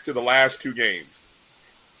go back to the last two games.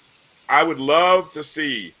 I would love to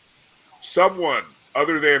see someone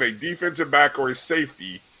other than a defensive back or a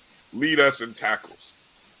safety lead us in tackles.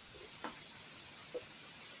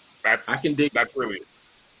 I can dig. That's really it.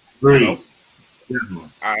 Great.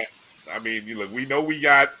 I mean, look, we know we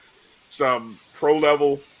got some pro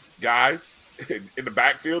level guys in the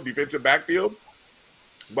backfield, defensive backfield,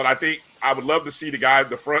 but I think I would love to see the guys,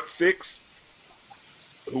 the front six,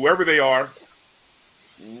 whoever they are,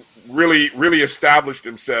 really, really establish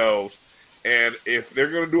themselves. And if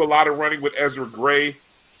they're going to do a lot of running with Ezra Gray,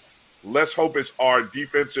 let's hope it's our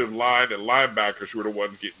defensive line and linebackers who are the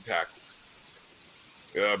ones getting tackles.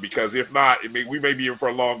 Because if not, we may be in for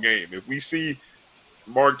a long game. If we see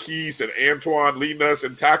Marquise and Antoine leading us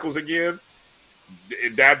in tackles again,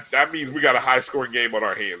 that means we got a high-scoring game on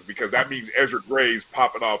our hands, because that means Ezra Gray's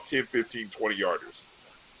popping off 10, 15, 20-yarders.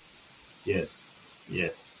 Yes.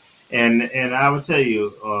 And I would tell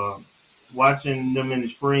you, watching them in the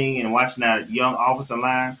spring and watching that young offensive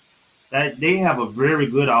line, that they have a very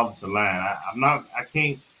good offensive line. I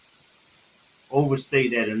can't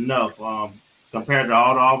overstate that enough. Compared to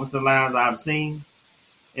all the offensive lines I've seen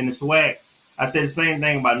in the SWAC, I said the same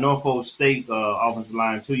thing about Norfolk State offensive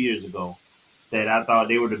line 2 years ago, that I thought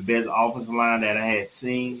they were the best offensive line that I had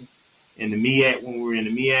seen in the MEAC when we were in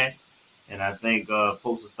the MEAC. And I think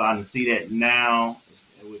folks are starting to see that now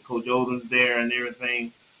with Coach Odom's there and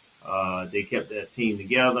everything. They kept that team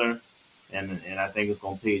together, and I think it's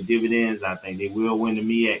going to pay dividends. I think they will win the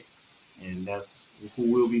MEAC, and that's who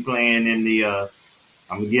we'll be playing in the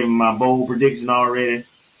I'm giving my bold prediction already.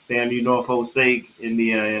 FAMU Norfolk State in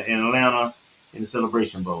Atlanta in the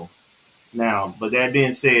Celebration Bowl. Now, but that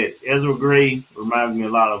being said, Ezra Gray reminds me a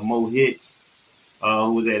lot of Mo Hicks,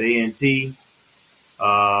 who was at A&T,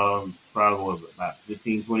 probably about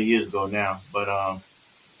 15, 20 years ago now. But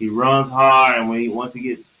he runs hard, and once he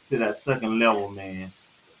gets to that second level, man,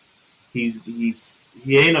 he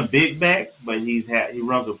ain't a big back, but he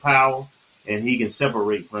runs with power, and he can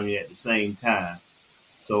separate from you at the same time.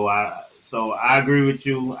 So I agree with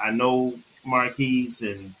you. I know Marquise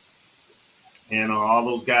and all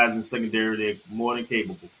those guys in secondary, they're more than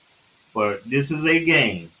capable. But this is a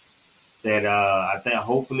game that I think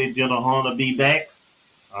hopefully Jenna Hunt will be back.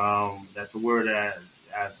 That's the word I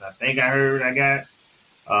think I heard I got.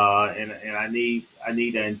 And I need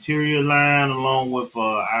an interior line along with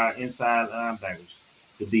our inside linebackers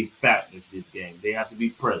to be factors this game. They have to be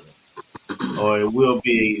present, or it will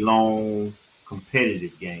be a long,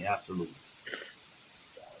 competitive game. Absolutely.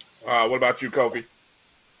 What about you, Kofi?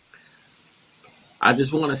 I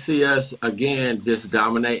just want to see us, again, just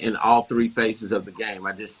dominate in all three phases of the game.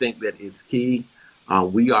 I just think that it's key.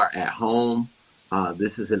 We are at home.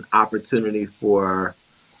 This is an opportunity for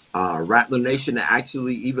Rattler Nation to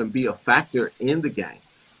actually even be a factor in the game.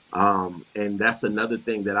 And that's another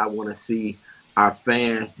thing that I want to see our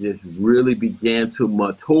fans just really begin to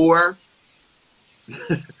mature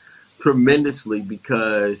tremendously,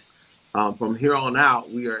 because from here on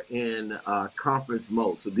out, we are in conference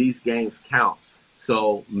mode. So these games count.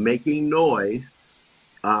 So making noise,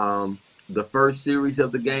 the first series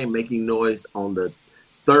of the game, making noise on the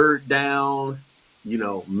third downs,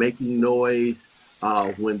 making noise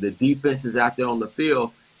when the defense is out there on the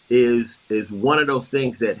field is one of those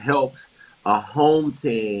things that helps a home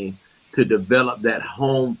team to develop that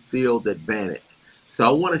home field advantage. So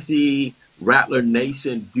I want to see Rattler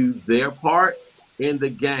Nation do their part in the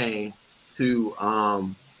game to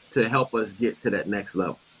help us get to that next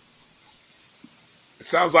level. It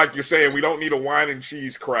sounds like you're saying we don't need a wine and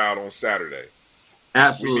cheese crowd on Saturday.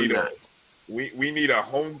 Absolutely not. We need a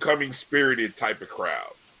homecoming spirited type of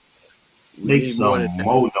crowd. Make some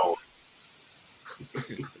more noise.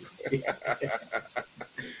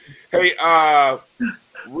 Hey,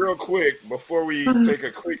 real quick, before we take a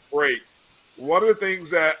quick break, one of the things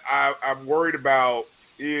that I'm worried about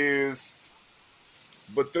is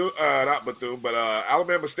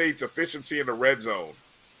Alabama State's efficiency in the red zone.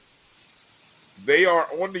 They are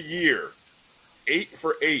on the year 8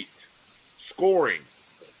 for 8 scoring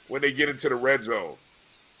when they get into the red zone.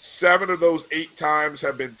 7 of those 8 times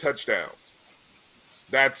have been touchdowns.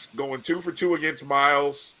 That's going 2 for 2 against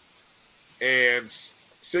Miles and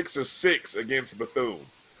 6 of 6 against Bethune.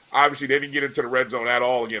 Obviously, they didn't get into the red zone at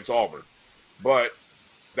all against Auburn. But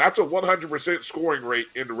that's a 100% scoring rate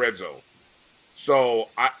in the red zone. So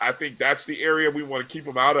I think that's the area we want to keep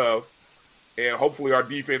them out of, and hopefully our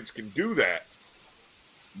defense can do that.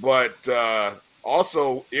 But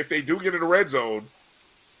also, if they do get in the red zone,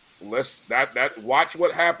 watch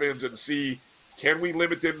what happens and see, Can we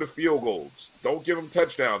limit them to field goals? Don't give them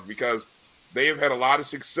touchdowns, because they have had a lot of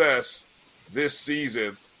success this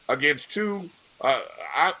season against two.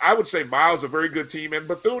 I would say Miles a very good team, and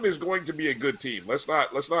Bethune is going to be a good team. Let's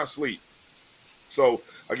not sleep. So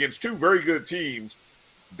against two very good teams,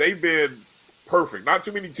 they've been perfect. Not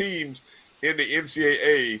too many teams in the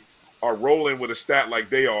NCAA are rolling with a stat like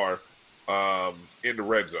they are in the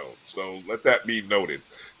red zone. So let that be noted.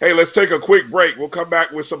 Hey, let's take a quick break. We'll come back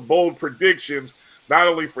with some bold predictions, not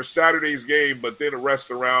only for Saturday's game, but then around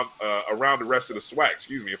the rest of the SWAC.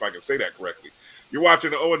 Excuse me, if I can say that correctly. You're watching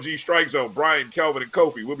the O&G Strike Zone. Brian, Kelvin, and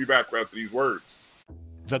Kofi. We'll be back after these words.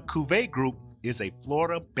 The Cuvée Group is a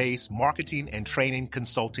Florida-based marketing and training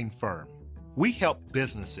consulting firm. We help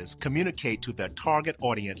businesses communicate to their target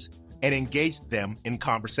audience and engage them in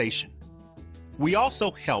conversation. We also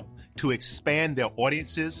help to expand their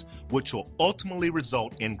audiences, which will ultimately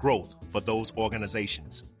result in growth for those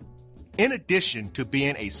organizations. In addition to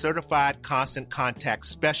being a certified constant contact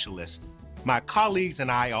specialist, my colleagues and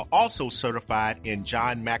I are also certified in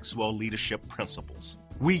John Maxwell Leadership Principles.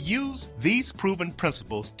 We use these proven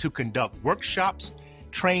principles to conduct workshops,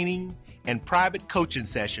 training, and private coaching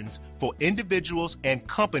sessions for individuals and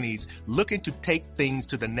companies looking to take things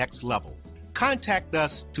to the next level. Contact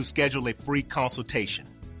us to schedule a free consultation.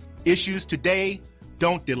 Issues today,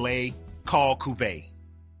 don't delay, call Cuvée.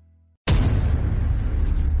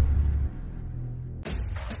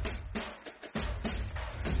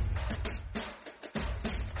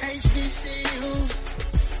 HBCU,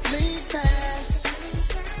 lead pass.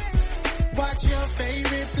 Watch your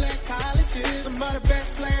favorite black colleges. Some of the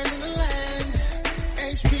best players in the land.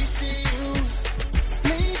 HBCU,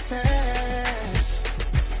 lead pass.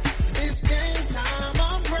 It's game time.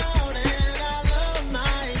 I'm proud and I love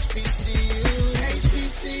my HBCU.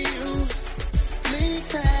 HBCU, lead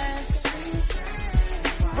pass.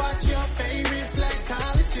 Watch your favorite black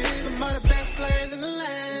colleges. Some of the best players in the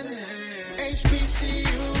land. HBCU.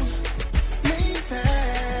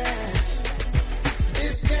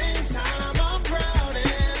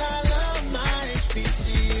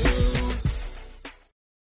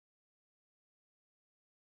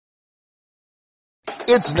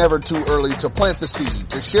 It's never too early to plant the seed,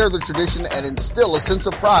 to share the tradition, and instill a sense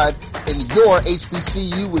of pride in your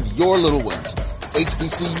HBCU with your little ones.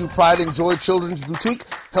 HBCU Pride and Joy Children's Boutique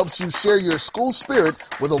helps you share your school spirit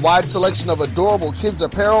with a wide selection of adorable kids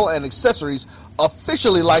apparel and accessories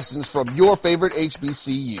officially licensed from your favorite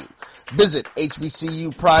HBCU. Visit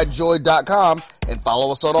hbcupridejoy.com and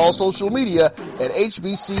follow us on all social media at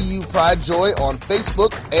HBCU Pride Joy on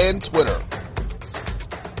Facebook and Twitter.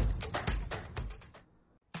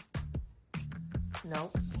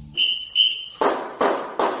 Nope.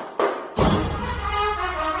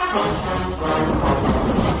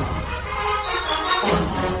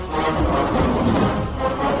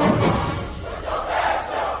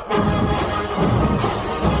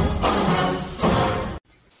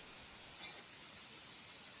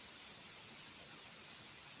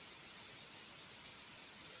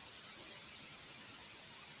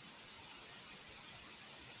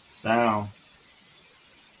 Sound.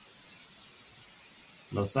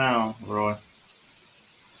 No sound, Roy.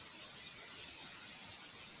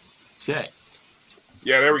 Check.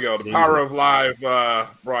 Yeah, there we go. The power of live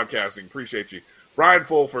broadcasting. Appreciate you, Brian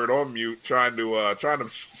Fulford on mute, trying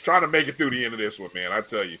to make it through the end of this one, man. I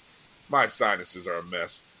tell you, my sinuses are a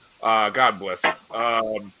mess. God bless him.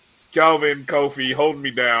 Kelvin, Kofi, holding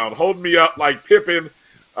me down, holding me up like Pippen.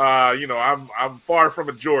 I'm far from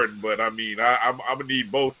a Jordan, but I mean, I'm gonna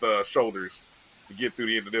need both shoulders to get through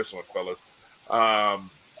the end of this one, fellas.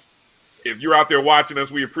 If you're out there watching us,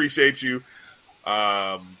 we appreciate you.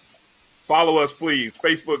 Follow us, please.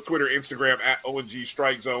 Facebook, Twitter, Instagram at O&G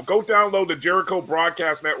Strike Zone. Go download the Jericho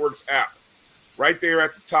Broadcast Networks app. Right there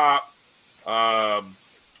at the top.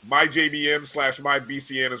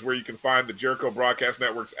 MyJBM/MyBCN is where you can find the Jericho Broadcast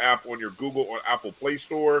Networks app on your Google or Apple Play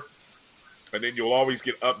Store. And then you'll always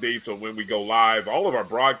get updates on when we go live. All of our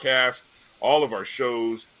broadcasts, all of our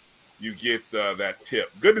shows, you get that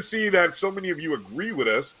tip. Good to see that so many of you agree with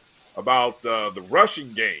us about the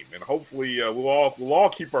rushing game. And hopefully we'll all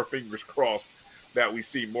keep our fingers crossed that we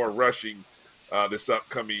see more rushing this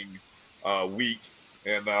upcoming week.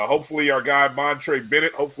 And hopefully our guy Montre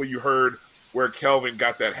Bennett, hopefully you heard where Kelvin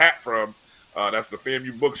got that hat from. That's the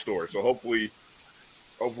FAMU bookstore. So hopefully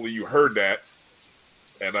you heard that.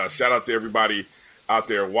 And shout out to everybody out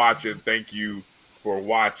there watching. Thank you for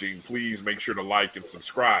watching. Please make sure to like and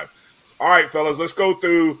subscribe. All right, fellas, let's go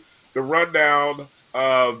through the rundown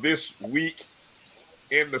of this week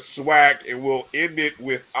in the SWAC, and we'll end it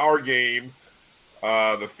with our game,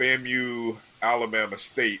 the FAMU Alabama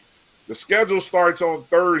State. The schedule starts on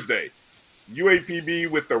Thursday. UAPB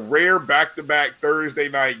with the rare back-to-back Thursday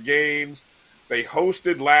night games. They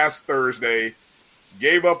hosted last Thursday.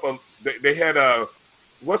 Gave up they had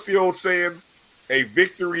what's the old saying? A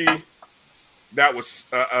victory that was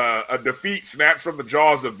a defeat snatched from the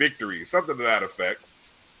jaws of victory. Something to that effect.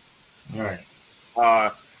 All right.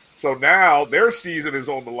 So now their season is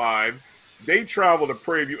on the line. They travel to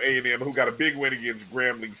Prairie View A&M, who got a big win against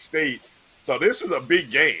Grambling State. So this is a big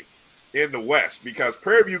game in the West because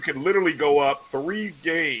Prairie View can literally go up 3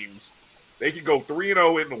 games. They can go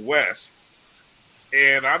 3-0 in the West.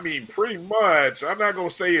 And, I mean, pretty much, I'm not going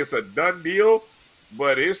to say it's a done deal,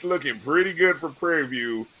 but it's looking pretty good for Prairie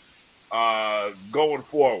View going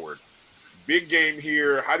forward. Big game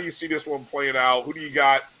here. How do you see this one playing out? Who do you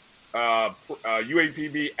got?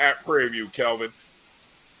 UAPB at Prairie View, Kelvin.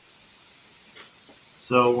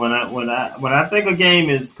 So when I think a game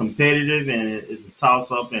is competitive and it's a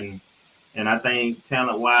toss-up, and I think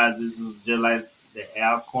talent-wise, this is just like the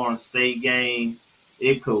Alcorn State game.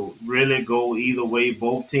 It could really go either way.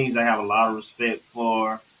 Both teams I have a lot of respect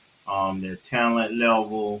for, their talent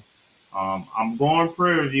level. I'm going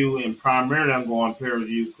Prairie View, and primarily I'm going Prairie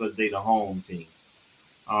View because they're the home team.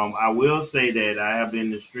 I will say that I have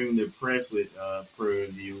been extremely impressed with Prairie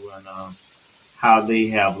View and how they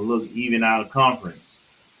have looked even out of conference.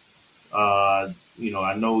 I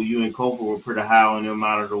know you and Cofer were pretty high on them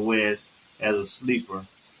out of the West as a sleeper.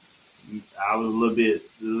 I was a little bit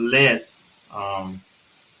less hard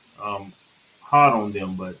on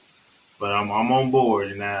them, but I'm on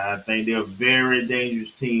board, and I think they're a very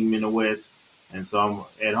dangerous team in the West. And so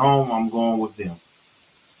at home, I'm going with them.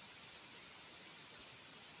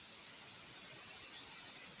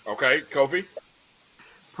 Okay, Kofi?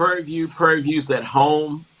 Prairie View's at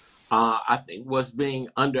home. I think what's being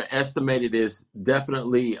underestimated is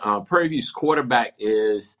definitely Prairie View's quarterback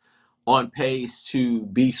is on pace to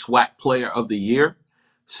be SWAC Player of the Year.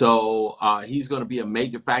 So he's going to be a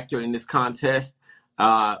major factor in this contest.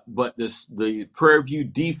 But the Prairie View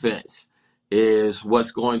defense is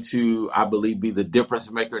what's going to, I believe, be the difference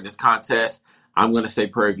maker in this contest. I'm going to say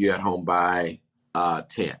Prairie View at home by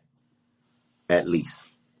 10, at least.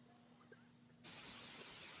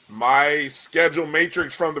 My schedule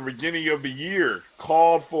matrix from the beginning of the year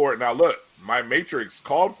called for, now look, my matrix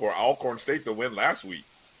called for Alcorn State to win last week.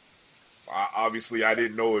 Obviously, I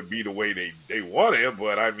didn't know it would be the way they won it,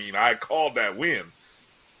 but I mean, I called that win.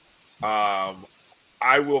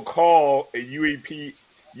 I will call a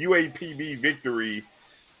UAPB victory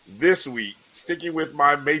this week, sticking with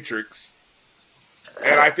my matrix.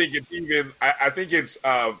 And I think it's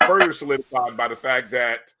further solidified by the fact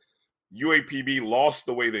that UAPB lost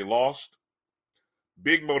the way they lost.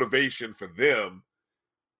 Big motivation for them.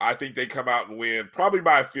 I think they come out and win, probably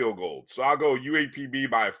by a field goal. So I'll go UAPB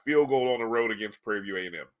by a field goal on the road against Prairie View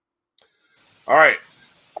A&M. All right.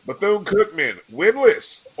 Bethune-Cookman,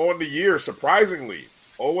 winless on the year, surprisingly.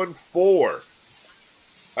 0-4.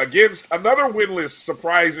 Against another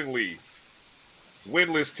surprisingly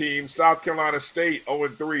winless team, South Carolina State,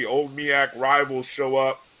 0-3. Old MEAC rivals show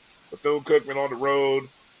up. Bethune-Cookman on the road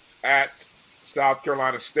at South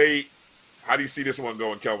Carolina State. How do you see this one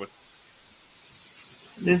going, Kelvin?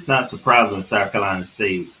 It's not surprising South Carolina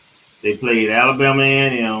State. They played Alabama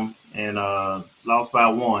A&M and lost by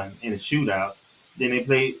 1 in a shootout. Then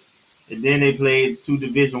they played 2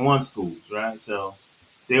 Division I schools, right? So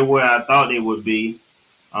they're where I thought they would be,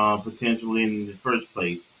 potentially in the first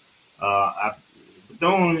place.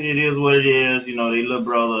 Bethune, it is what it is. You know, they little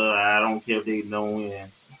brother. I don't care if they don't win.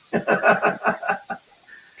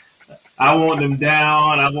 I want them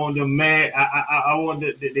down. I want them mad. I want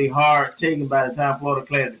they hard taken by the time Florida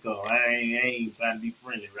Classic comes. I ain't trying to be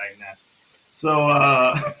friendly right now. So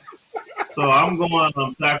so I'm going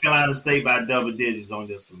South Carolina State by double digits on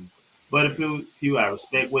this one. But I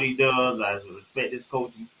respect what he does. I respect his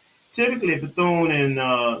coaching. Typically, Bethune and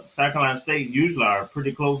South Carolina State usually are a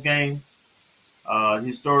pretty close game,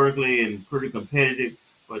 historically, and pretty competitive.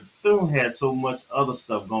 But Bethune has so much other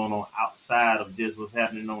stuff going on outside of just what's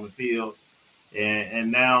happening on the field, and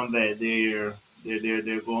now that they're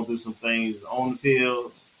going through some things on the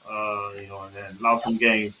field, and lost some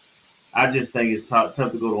games. I just think it's tough to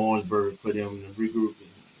go to Orangeburg for them to regroup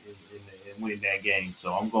and win that game.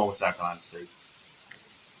 So I'm going with South Carolina State.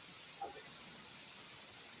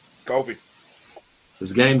 Kofi.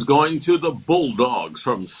 This game's going to the Bulldogs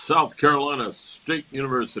from South Carolina State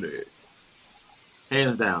University.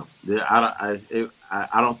 Hands down. I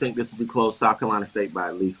don't think this will be close. South Carolina State by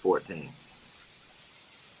at least 14.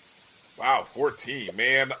 Wow, 14,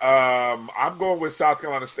 man. I'm going with South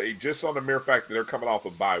Carolina State just on the mere fact that they're coming off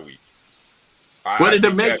a bye week. What did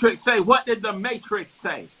the Matrix say? What did the Matrix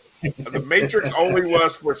say? The Matrix only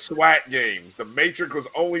was for SWAT games. The Matrix was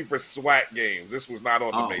only for SWAT games. This was not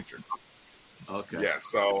on the Matrix. Okay. Yeah.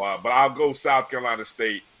 So, but I'll go South Carolina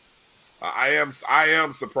State. I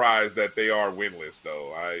am surprised that they are winless,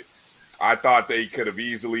 though. I thought they could have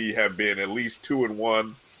easily have been at least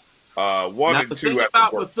 2-1, 1-2. Now, the thing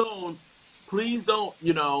about Bethune, please don't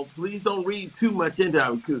read too much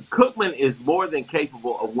into it. Because Cookman is more than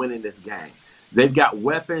capable of winning this game. They've got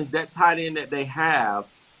weapons. That tight end that they have.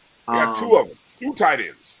 They got two of them, 2 tight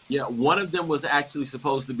ends. Yeah, one of them was actually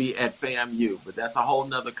supposed to be at FAMU, but that's a whole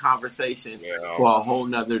nother conversation for a whole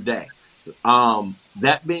nother day.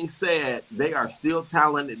 That being said, they are still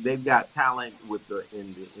talented. They've got talent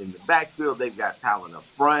in the backfield. They've got talent up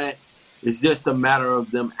front. It's just a matter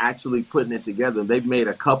of them actually putting it together. They've made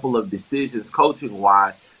a couple of decisions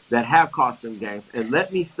coaching-wise that have cost them games. And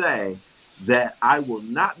let me say that I would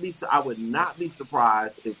not be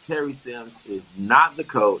surprised if Terry Sims is not the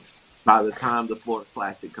coach by the time the Florida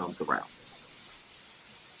Classic comes around.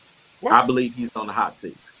 What? I believe he's on the hot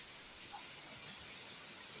seat.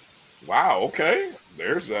 Wow, okay.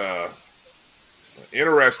 There's a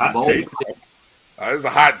interesting take. There's a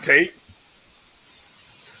hot take.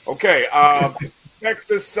 Okay,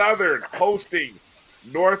 Texas Southern hosting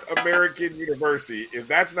North American University. If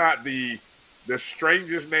that's not the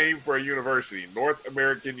strangest name for a university, North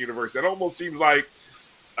American University. That almost seems like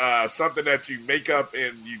something that you make up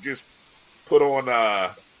and you just put on a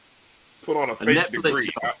fake degree.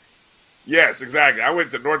 Yes, exactly. I went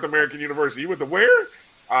to North American University. You went to where?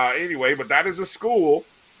 Anyway, but that is a school.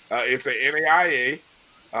 It's an NAIA.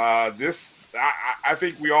 I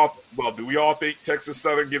think do we all think Texas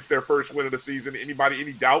Southern gets their first win of the season? Anybody,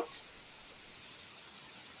 any doubts?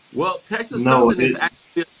 Well, Texas Southern is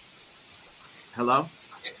actually – hello?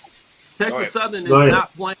 Texas Southern is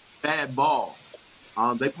not playing bad ball.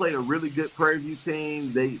 They played a really good Prairie View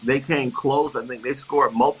team. They came close. I think they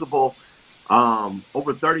scored multiple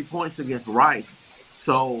over 30 points against Rice.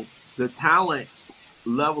 So the talent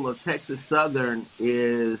level of Texas Southern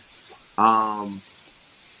is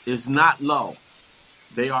not low.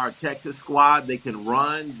 They are a Texas squad. They can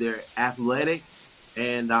run. They're athletic.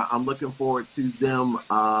 And I'm looking forward to them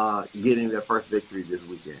getting their first victory this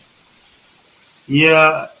weekend.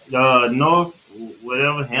 Yeah, North,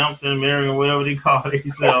 whatever, Hampton, Marion, whatever they call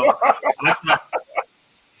themselves.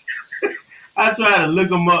 I try to look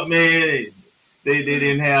them up, man. They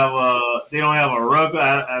didn't have they don't have a record.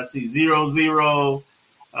 I see 0-0.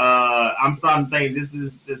 I'm starting to think this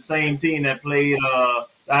is the same team that played the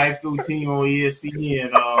high school team on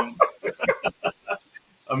ESPN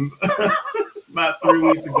about 3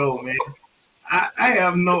 weeks ago, man. I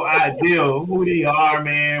have no idea who they are,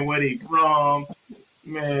 man, where they from,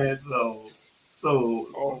 man. So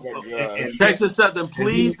oh my God. Texas Southern,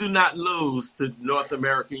 please do not lose to North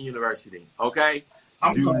American University, okay?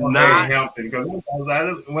 I'm talking about Hampton, because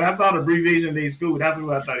when I saw the abbreviation of their school, that's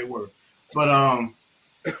who I thought they were. But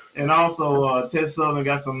and also Texas Southern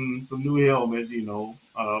got some new helmets,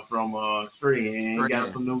 from Strahan.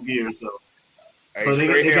 Got some new gear, so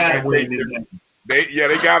they got to win this game.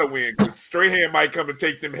 They got to win, because Strahan might come and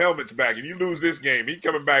take them helmets back. If you lose this game, he's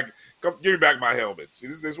coming back. Come give me back my helmets.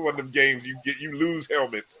 This is one of them games you lose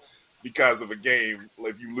helmets because of a game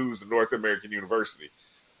if you lose to North American University,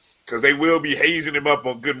 because they will be hazing him up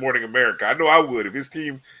on Good Morning America. I know I would if his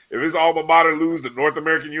alma mater lose to North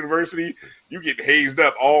American University. You get hazed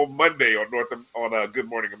up all Monday on Good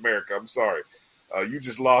Morning America. I'm sorry, you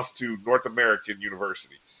just lost to North American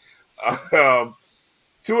University. 2:00.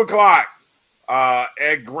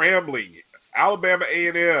 At Grambling, Alabama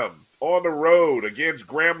A&M on the road against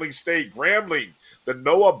Grambling State. Grambling, the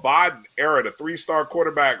Noah Bodden era, the 3-star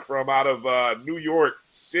quarterback from out of New York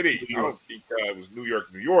City. I don't think it was New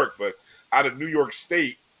York, but out of New York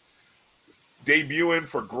State, debuting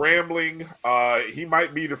for Grambling. He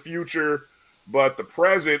might be the future, but the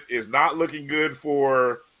present is not looking good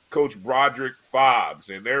for Coach Broderick Fobbs.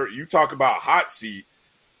 And you talk about hot seat.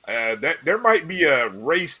 That there might be a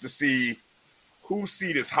race to see whose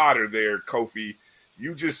seat is hotter there, Kofi.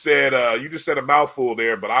 You just said a mouthful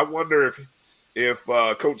there, but I wonder if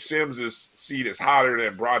Coach Sims' seat is hotter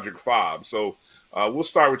than Broderick Fobbs. So we'll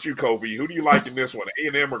start with you, Kofi. Who do you like in this one,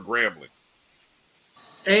 A&M or Grambling?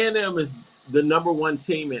 A&M is the number one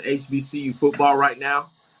team in HBCU football right now.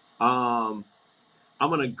 I'm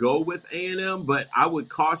going to go with A&M, but I would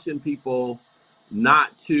caution people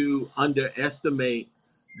not to underestimate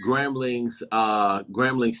Grambling's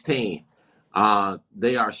team.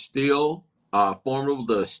 They are still formidable.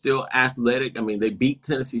 They're still athletic. I mean, they beat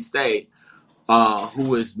Tennessee State,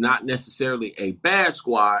 who is not necessarily a bad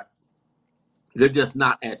squad, They're just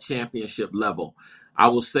not at championship level. I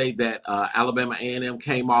will say that Alabama A&M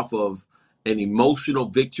came off of an emotional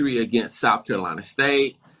victory against South Carolina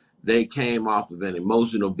State. They came off of an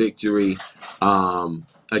emotional victory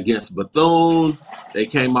against Bethune. They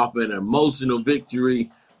came off of an emotional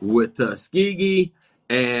victory with Tuskegee.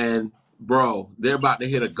 And, bro, they're about to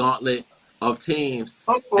hit a gauntlet of teams.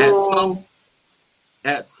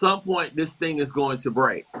 At some point, this thing is going to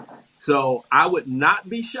break. So I would not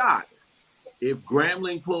be shocked if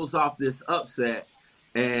Grambling pulls off this upset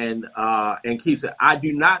and keeps it. I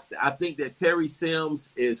think that Terry Sims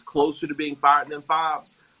is closer to being fired than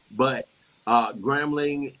Fobbs, but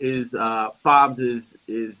Grambling is Fobbs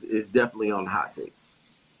is definitely on the hot seat.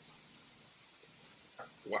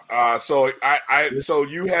 So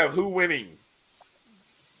you have who winning?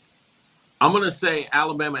 I'm gonna say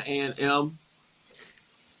Alabama A&M,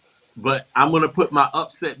 but I'm gonna put my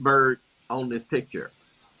upset bird on this picture.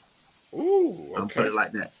 Ooh, okay. I'm gonna put it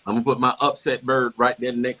like that. I'm gonna put my upset bird right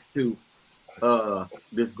there next to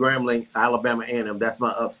this Grambling Alabama A&M. That's my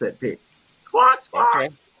upset pick. Squawk. Okay.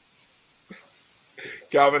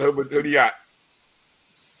 Calvin, who do you got?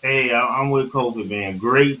 Hey, I'm with Kofi, man.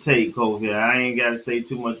 Great take, Kofi. I ain't got to say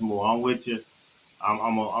too much more. I'm with you. I'm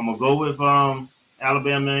gonna go with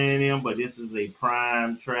Alabama A&M, but this is a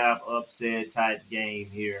prime trap upset type game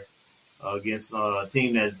here against a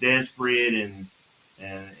team that's desperate and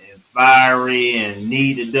fiery and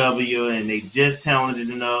need a W, and they just talented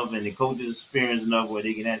enough, and the coaches experienced enough where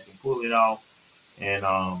they can actually pull it off. And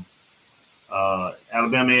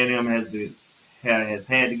Alabama A&M has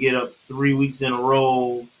had to get up 3 weeks in a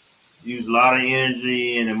row, use a lot of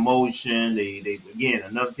energy and emotion. They again,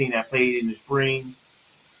 another team that played in the spring,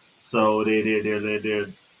 so they're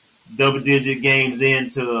double-digit games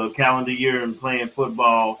into a calendar year and playing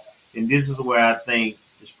football, and this is where I think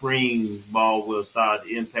the spring ball will start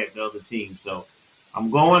to impact the other team. So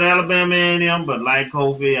I'm going Alabama A&M, but like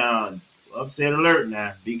Kofi, upset alert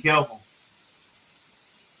now. Be careful.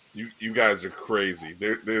 You guys are crazy.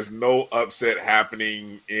 There's no upset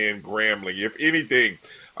happening in Grambling. If anything,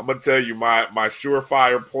 I'm going to tell you my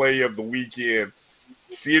surefire play of the weekend.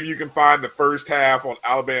 See if you can find the first half on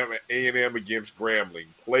Alabama A&M against Grambling.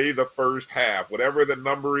 Play the first half. Whatever the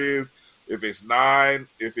number is, if it's 9,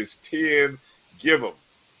 if it's 10, give them.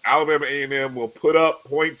 Alabama A&M will put up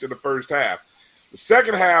points in the first half. The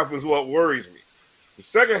second half is what worries me. The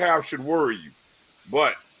second half should worry you.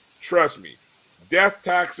 But trust me, death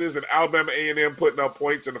taxes and Alabama A&M putting up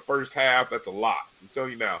points in the first half, that's a lot. I'm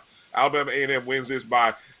telling you now. Alabama A&M wins this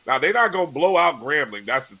by – now, they're not going to blow out Grambling.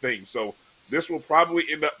 That's the thing. So this will probably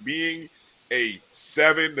end up being a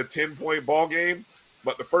 7 to 10-point ball game.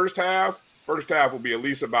 But the first half will be at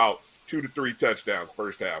least about 2 to 3 touchdowns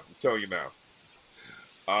first half. I'm telling you now.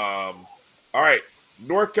 All right.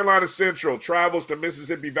 North Carolina Central travels to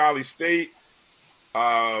Mississippi Valley State.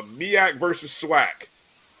 MEAC versus SWAC.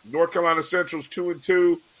 North Carolina Central's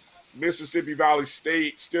 2-2. Mississippi Valley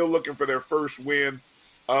State still looking for their first win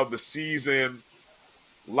of the season.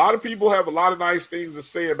 A lot of people have a lot of nice things to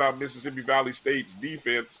say about Mississippi Valley State's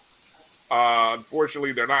defense.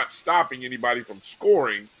 Unfortunately, they're not stopping anybody from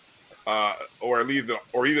scoring, or either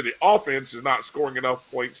the offense is not scoring enough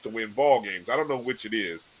points to win ball games. I don't know which it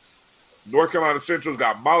is. North Carolina Central's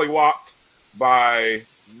got mollywopped by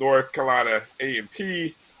North Carolina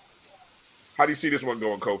A&T. How do you see this one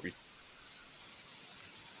going, Kofi?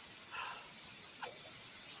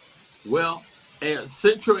 Well,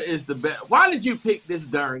 Central is the best. Why did you pick this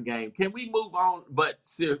darn game? Can we move on? But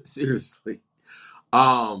seriously,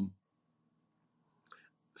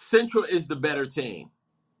 Central is the better team.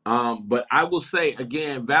 But I will say,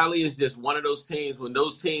 again, Valley is just one of those teams. When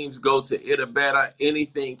those teams go to Itabeta,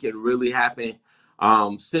 anything can really happen.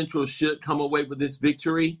 Central should come away with this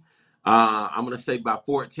victory. I'm going to say by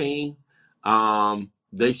 14.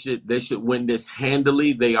 They should win this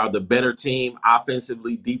handily. They are the better team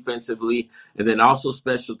offensively, defensively, and then also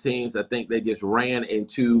special teams. I think they just ran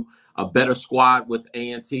into a better squad with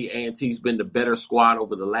A&T. A&T's been the better squad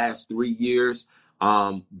over the last 3 years.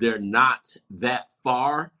 They're not that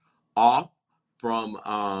far off from,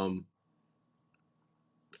 I'm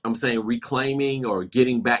saying, reclaiming or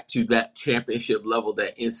getting back to that championship level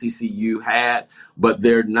that NCCU had, but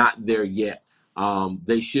they're not there yet.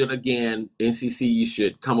 They should, again, NCCU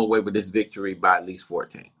should come away with this victory by at least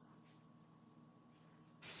 14.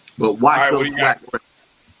 But watch those SWAC races.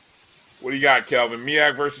 What do you got, Kelvin?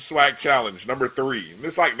 MEAC versus SWAC Challenge, number 3.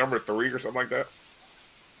 This like number 3 or something like that?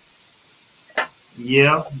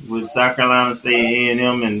 Yeah, with South Carolina State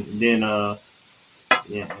A&M, and then and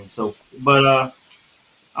so. But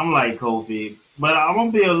I'm like Kofi, but I'm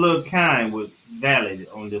gonna be a little kind with Valley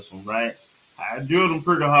on this one, right? I drilled them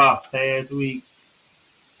pretty hard past week.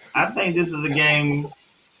 I think this is a game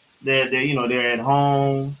that they're at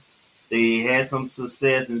home. They had some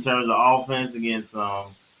success in terms of offense against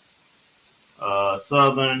Southern.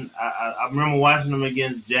 I remember watching them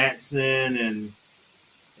against Jackson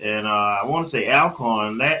and I want to say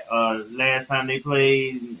Alcorn last time they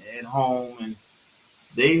played at home, and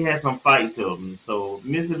they had some fight to them. So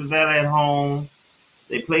Mississippi Valley at home,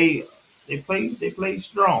 they played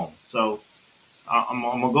strong. So I'm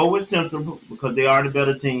gonna go with Central because they are the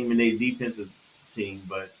better team and they defensive team.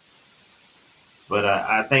 But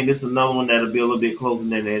I think this is another one that'll be a little bit closer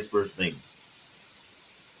than the first thing.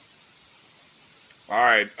 All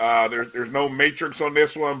right, there's no matrix on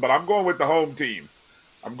this one, but I'm going with the home team.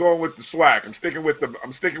 I'm going with the SWAC. I'm sticking with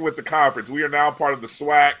the conference. We are now part of the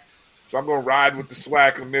SWAC, so I'm going to ride with the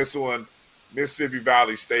SWAC on this one. Mississippi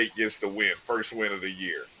Valley State gets the win, first win of the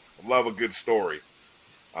year. I love a good story.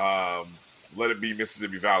 Let it be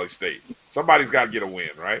Mississippi Valley State. Somebody's got to get a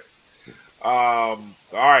win, right? All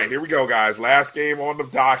right, here we go, guys. Last game on the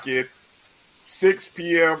docket, 6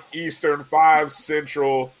 p.m. Eastern, 5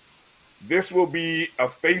 Central. This will be a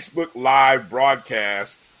Facebook Live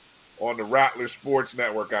broadcast on the Rattler Sports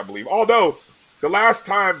Network, I believe. Although, the last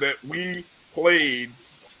time that we played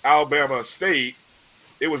Alabama State,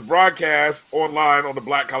 it was broadcast online on the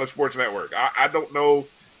Black College Sports Network. I don't know,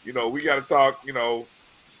 we got to talk,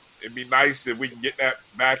 it'd be nice if we can get that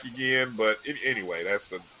back again. But anyway,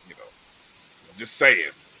 that's just saying,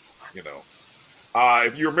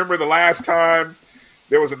 If you remember the last time,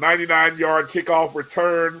 there was a 99-yard kickoff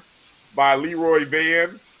return by Leroy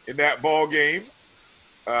Van in that ball game.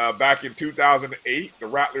 Back in 2008, the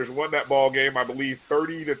Rattlers won that ball game, I believe,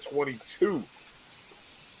 30-22.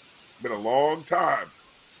 Been a long time.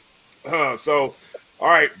 So, all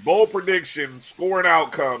right, bowl prediction, score and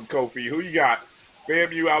outcome, Kofi. Who you got?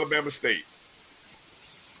 FAMU, Alabama State.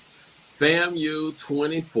 FAMU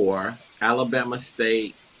 24, Alabama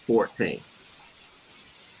State 14.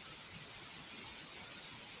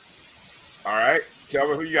 All right,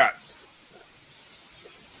 Kelvin, who you got?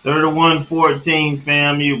 31-14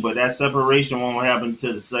 FAMU, but that separation won't happen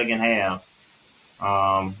until the second half.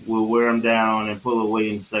 We'll wear them down and pull away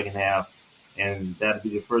in the second half, and that'll be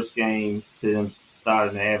the first game to them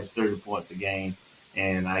starting to average 30 points a game,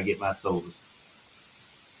 and I get my sodas.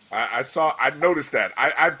 I noticed that.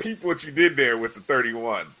 I peeped what you did there with the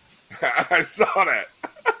 31. I saw that.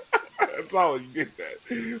 I saw you did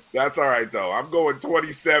that. That's all right, though. I'm going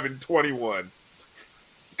 27-21.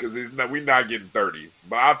 Because we're not getting 30.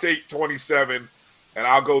 But I'll take 27, and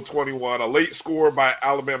I'll go 21. A late score by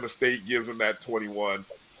Alabama State gives them that 21.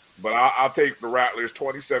 But I'll take the Rattlers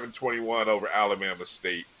 27-21 over Alabama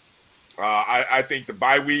State. I think the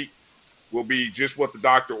bye week will be just what the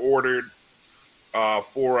doctor ordered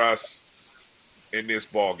for us in this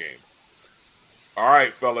ball game. All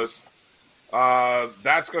right, fellas.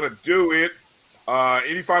 That's going to do it.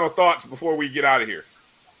 Any final thoughts before we get out of here?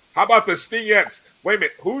 How about the Stingettes? Wait a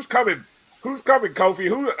minute. Who's coming? Who's coming, Kofi?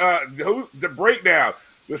 Who's the breakdown?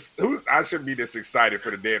 I shouldn't be this excited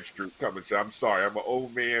for the dance troupe coming. So I'm sorry. I'm an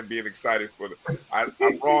old man being excited for I'm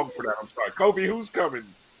wrong for that. I'm sorry. Kofi, who's coming?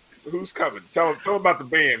 Who's coming? Tell them about the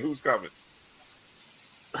band. Who's coming?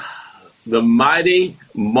 The Mighty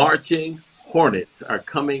Marching Hornets are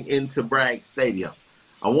coming into Bragg Stadium.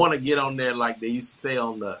 I want to get on there like they used to say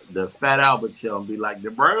on the Fat Albert show and be like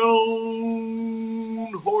the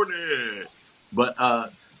Brown Hornet. But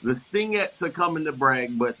the Stingettes are coming to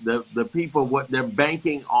Bragg, but the people, what they're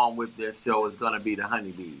banking on with their show is going to be the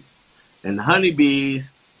Honeybees. And the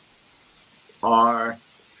Honeybees are...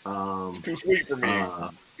 too sweet for me.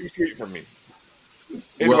 Too sweet for me.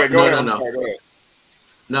 Anyway, go ahead. Go ahead.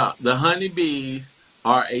 No, the Honeybees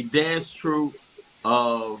are a dance troupe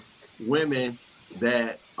of women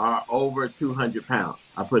that are over 200 pounds.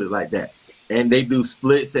 I put it like that. And they do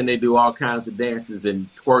splits and they do all kinds of dances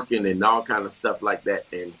and twerking and all kinds of stuff like that.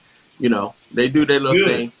 And, they do their little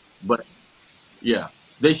thing. But, yeah,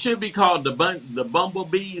 they should be called the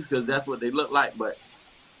Bumblebees because that's what they look like. But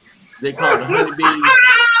they call the Honeybees.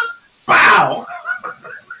 Wow.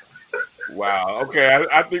 Wow. Okay,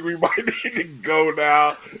 I think we might need to go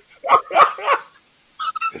now.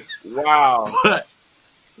 Wow. But,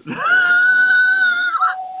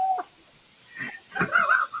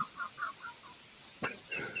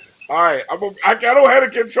 all right, I don't have the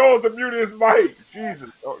controls to mute his mic. Jesus.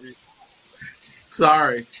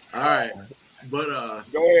 Sorry. All right. But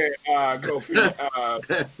go ahead, Kofi.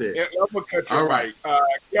 That's it. I'm gonna cut your mic.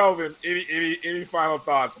 Kelvin, any final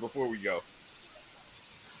thoughts before we go?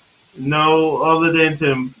 No, other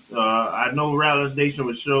than I know Rattlers Nation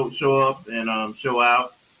would show up and show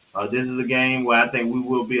out, This is a game where I think we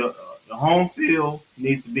will be the home field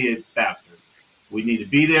needs to be a factor. We need to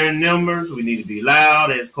be there in numbers. We need to be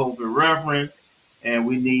loud, as Kofi referenced, and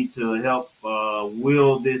we need to help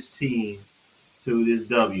will this team to this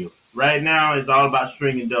W. Right now, it's all about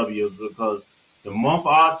stringing W's because the month of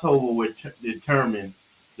October will determine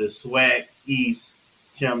the SWAC East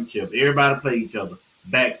Championship. Everybody play each other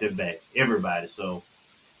back to back. Everybody. So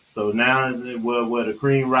now is where the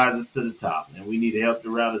cream rises to the top, and we need to help the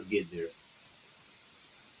Rattlers get there.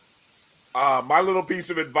 My little piece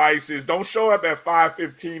of advice is don't show up at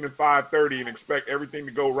 5:15 and 5:30 and expect everything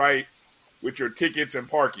to go right with your tickets and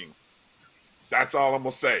parking. That's all I'm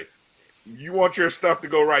going to say. You want your stuff to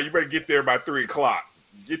go right, you better get there by 3 o'clock.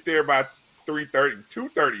 Get there by 3:30,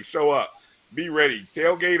 2:30, show up. Be ready.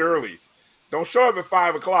 Tailgate early. Don't show up at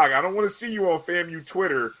 5 o'clock. I don't want to see you on FAMU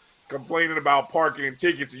Twitter complaining about parking and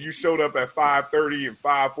tickets and you showed up at 5:30 and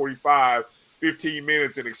 5:45, 15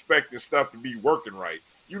 minutes and expecting stuff to be working right.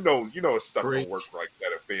 You know stuff don't work like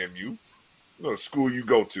that at FAMU. You know the school you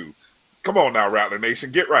go to. Come on now, Rattler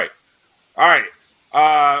Nation. Get right. All right.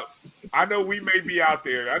 I know we may be out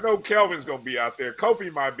there. I know Kelvin's going to be out there.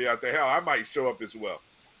 Kofi might be out there. Hell, I might show up as well.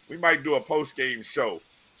 We might do a post-game show.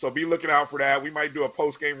 So be looking out for that. We might do a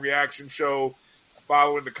post-game reaction show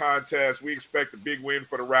following the contest. We expect a big win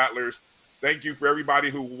for the Rattlers. Thank you for everybody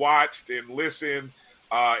who watched and listened,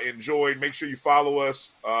 enjoyed. Make sure you follow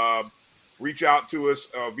us. Reach out to us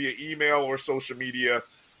via email or social media.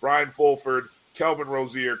 Brian Fulford, Kelvin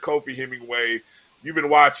Rozier, Kofi Hemingway. You've been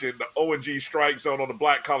watching the O&G Strike Zone on the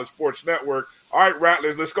Black College Sports Network. All right,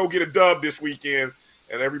 Rattlers, let's go get a dub this weekend.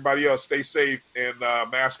 And everybody else, stay safe and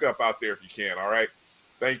mask up out there if you can, all right?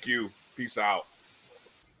 Thank you. Peace out.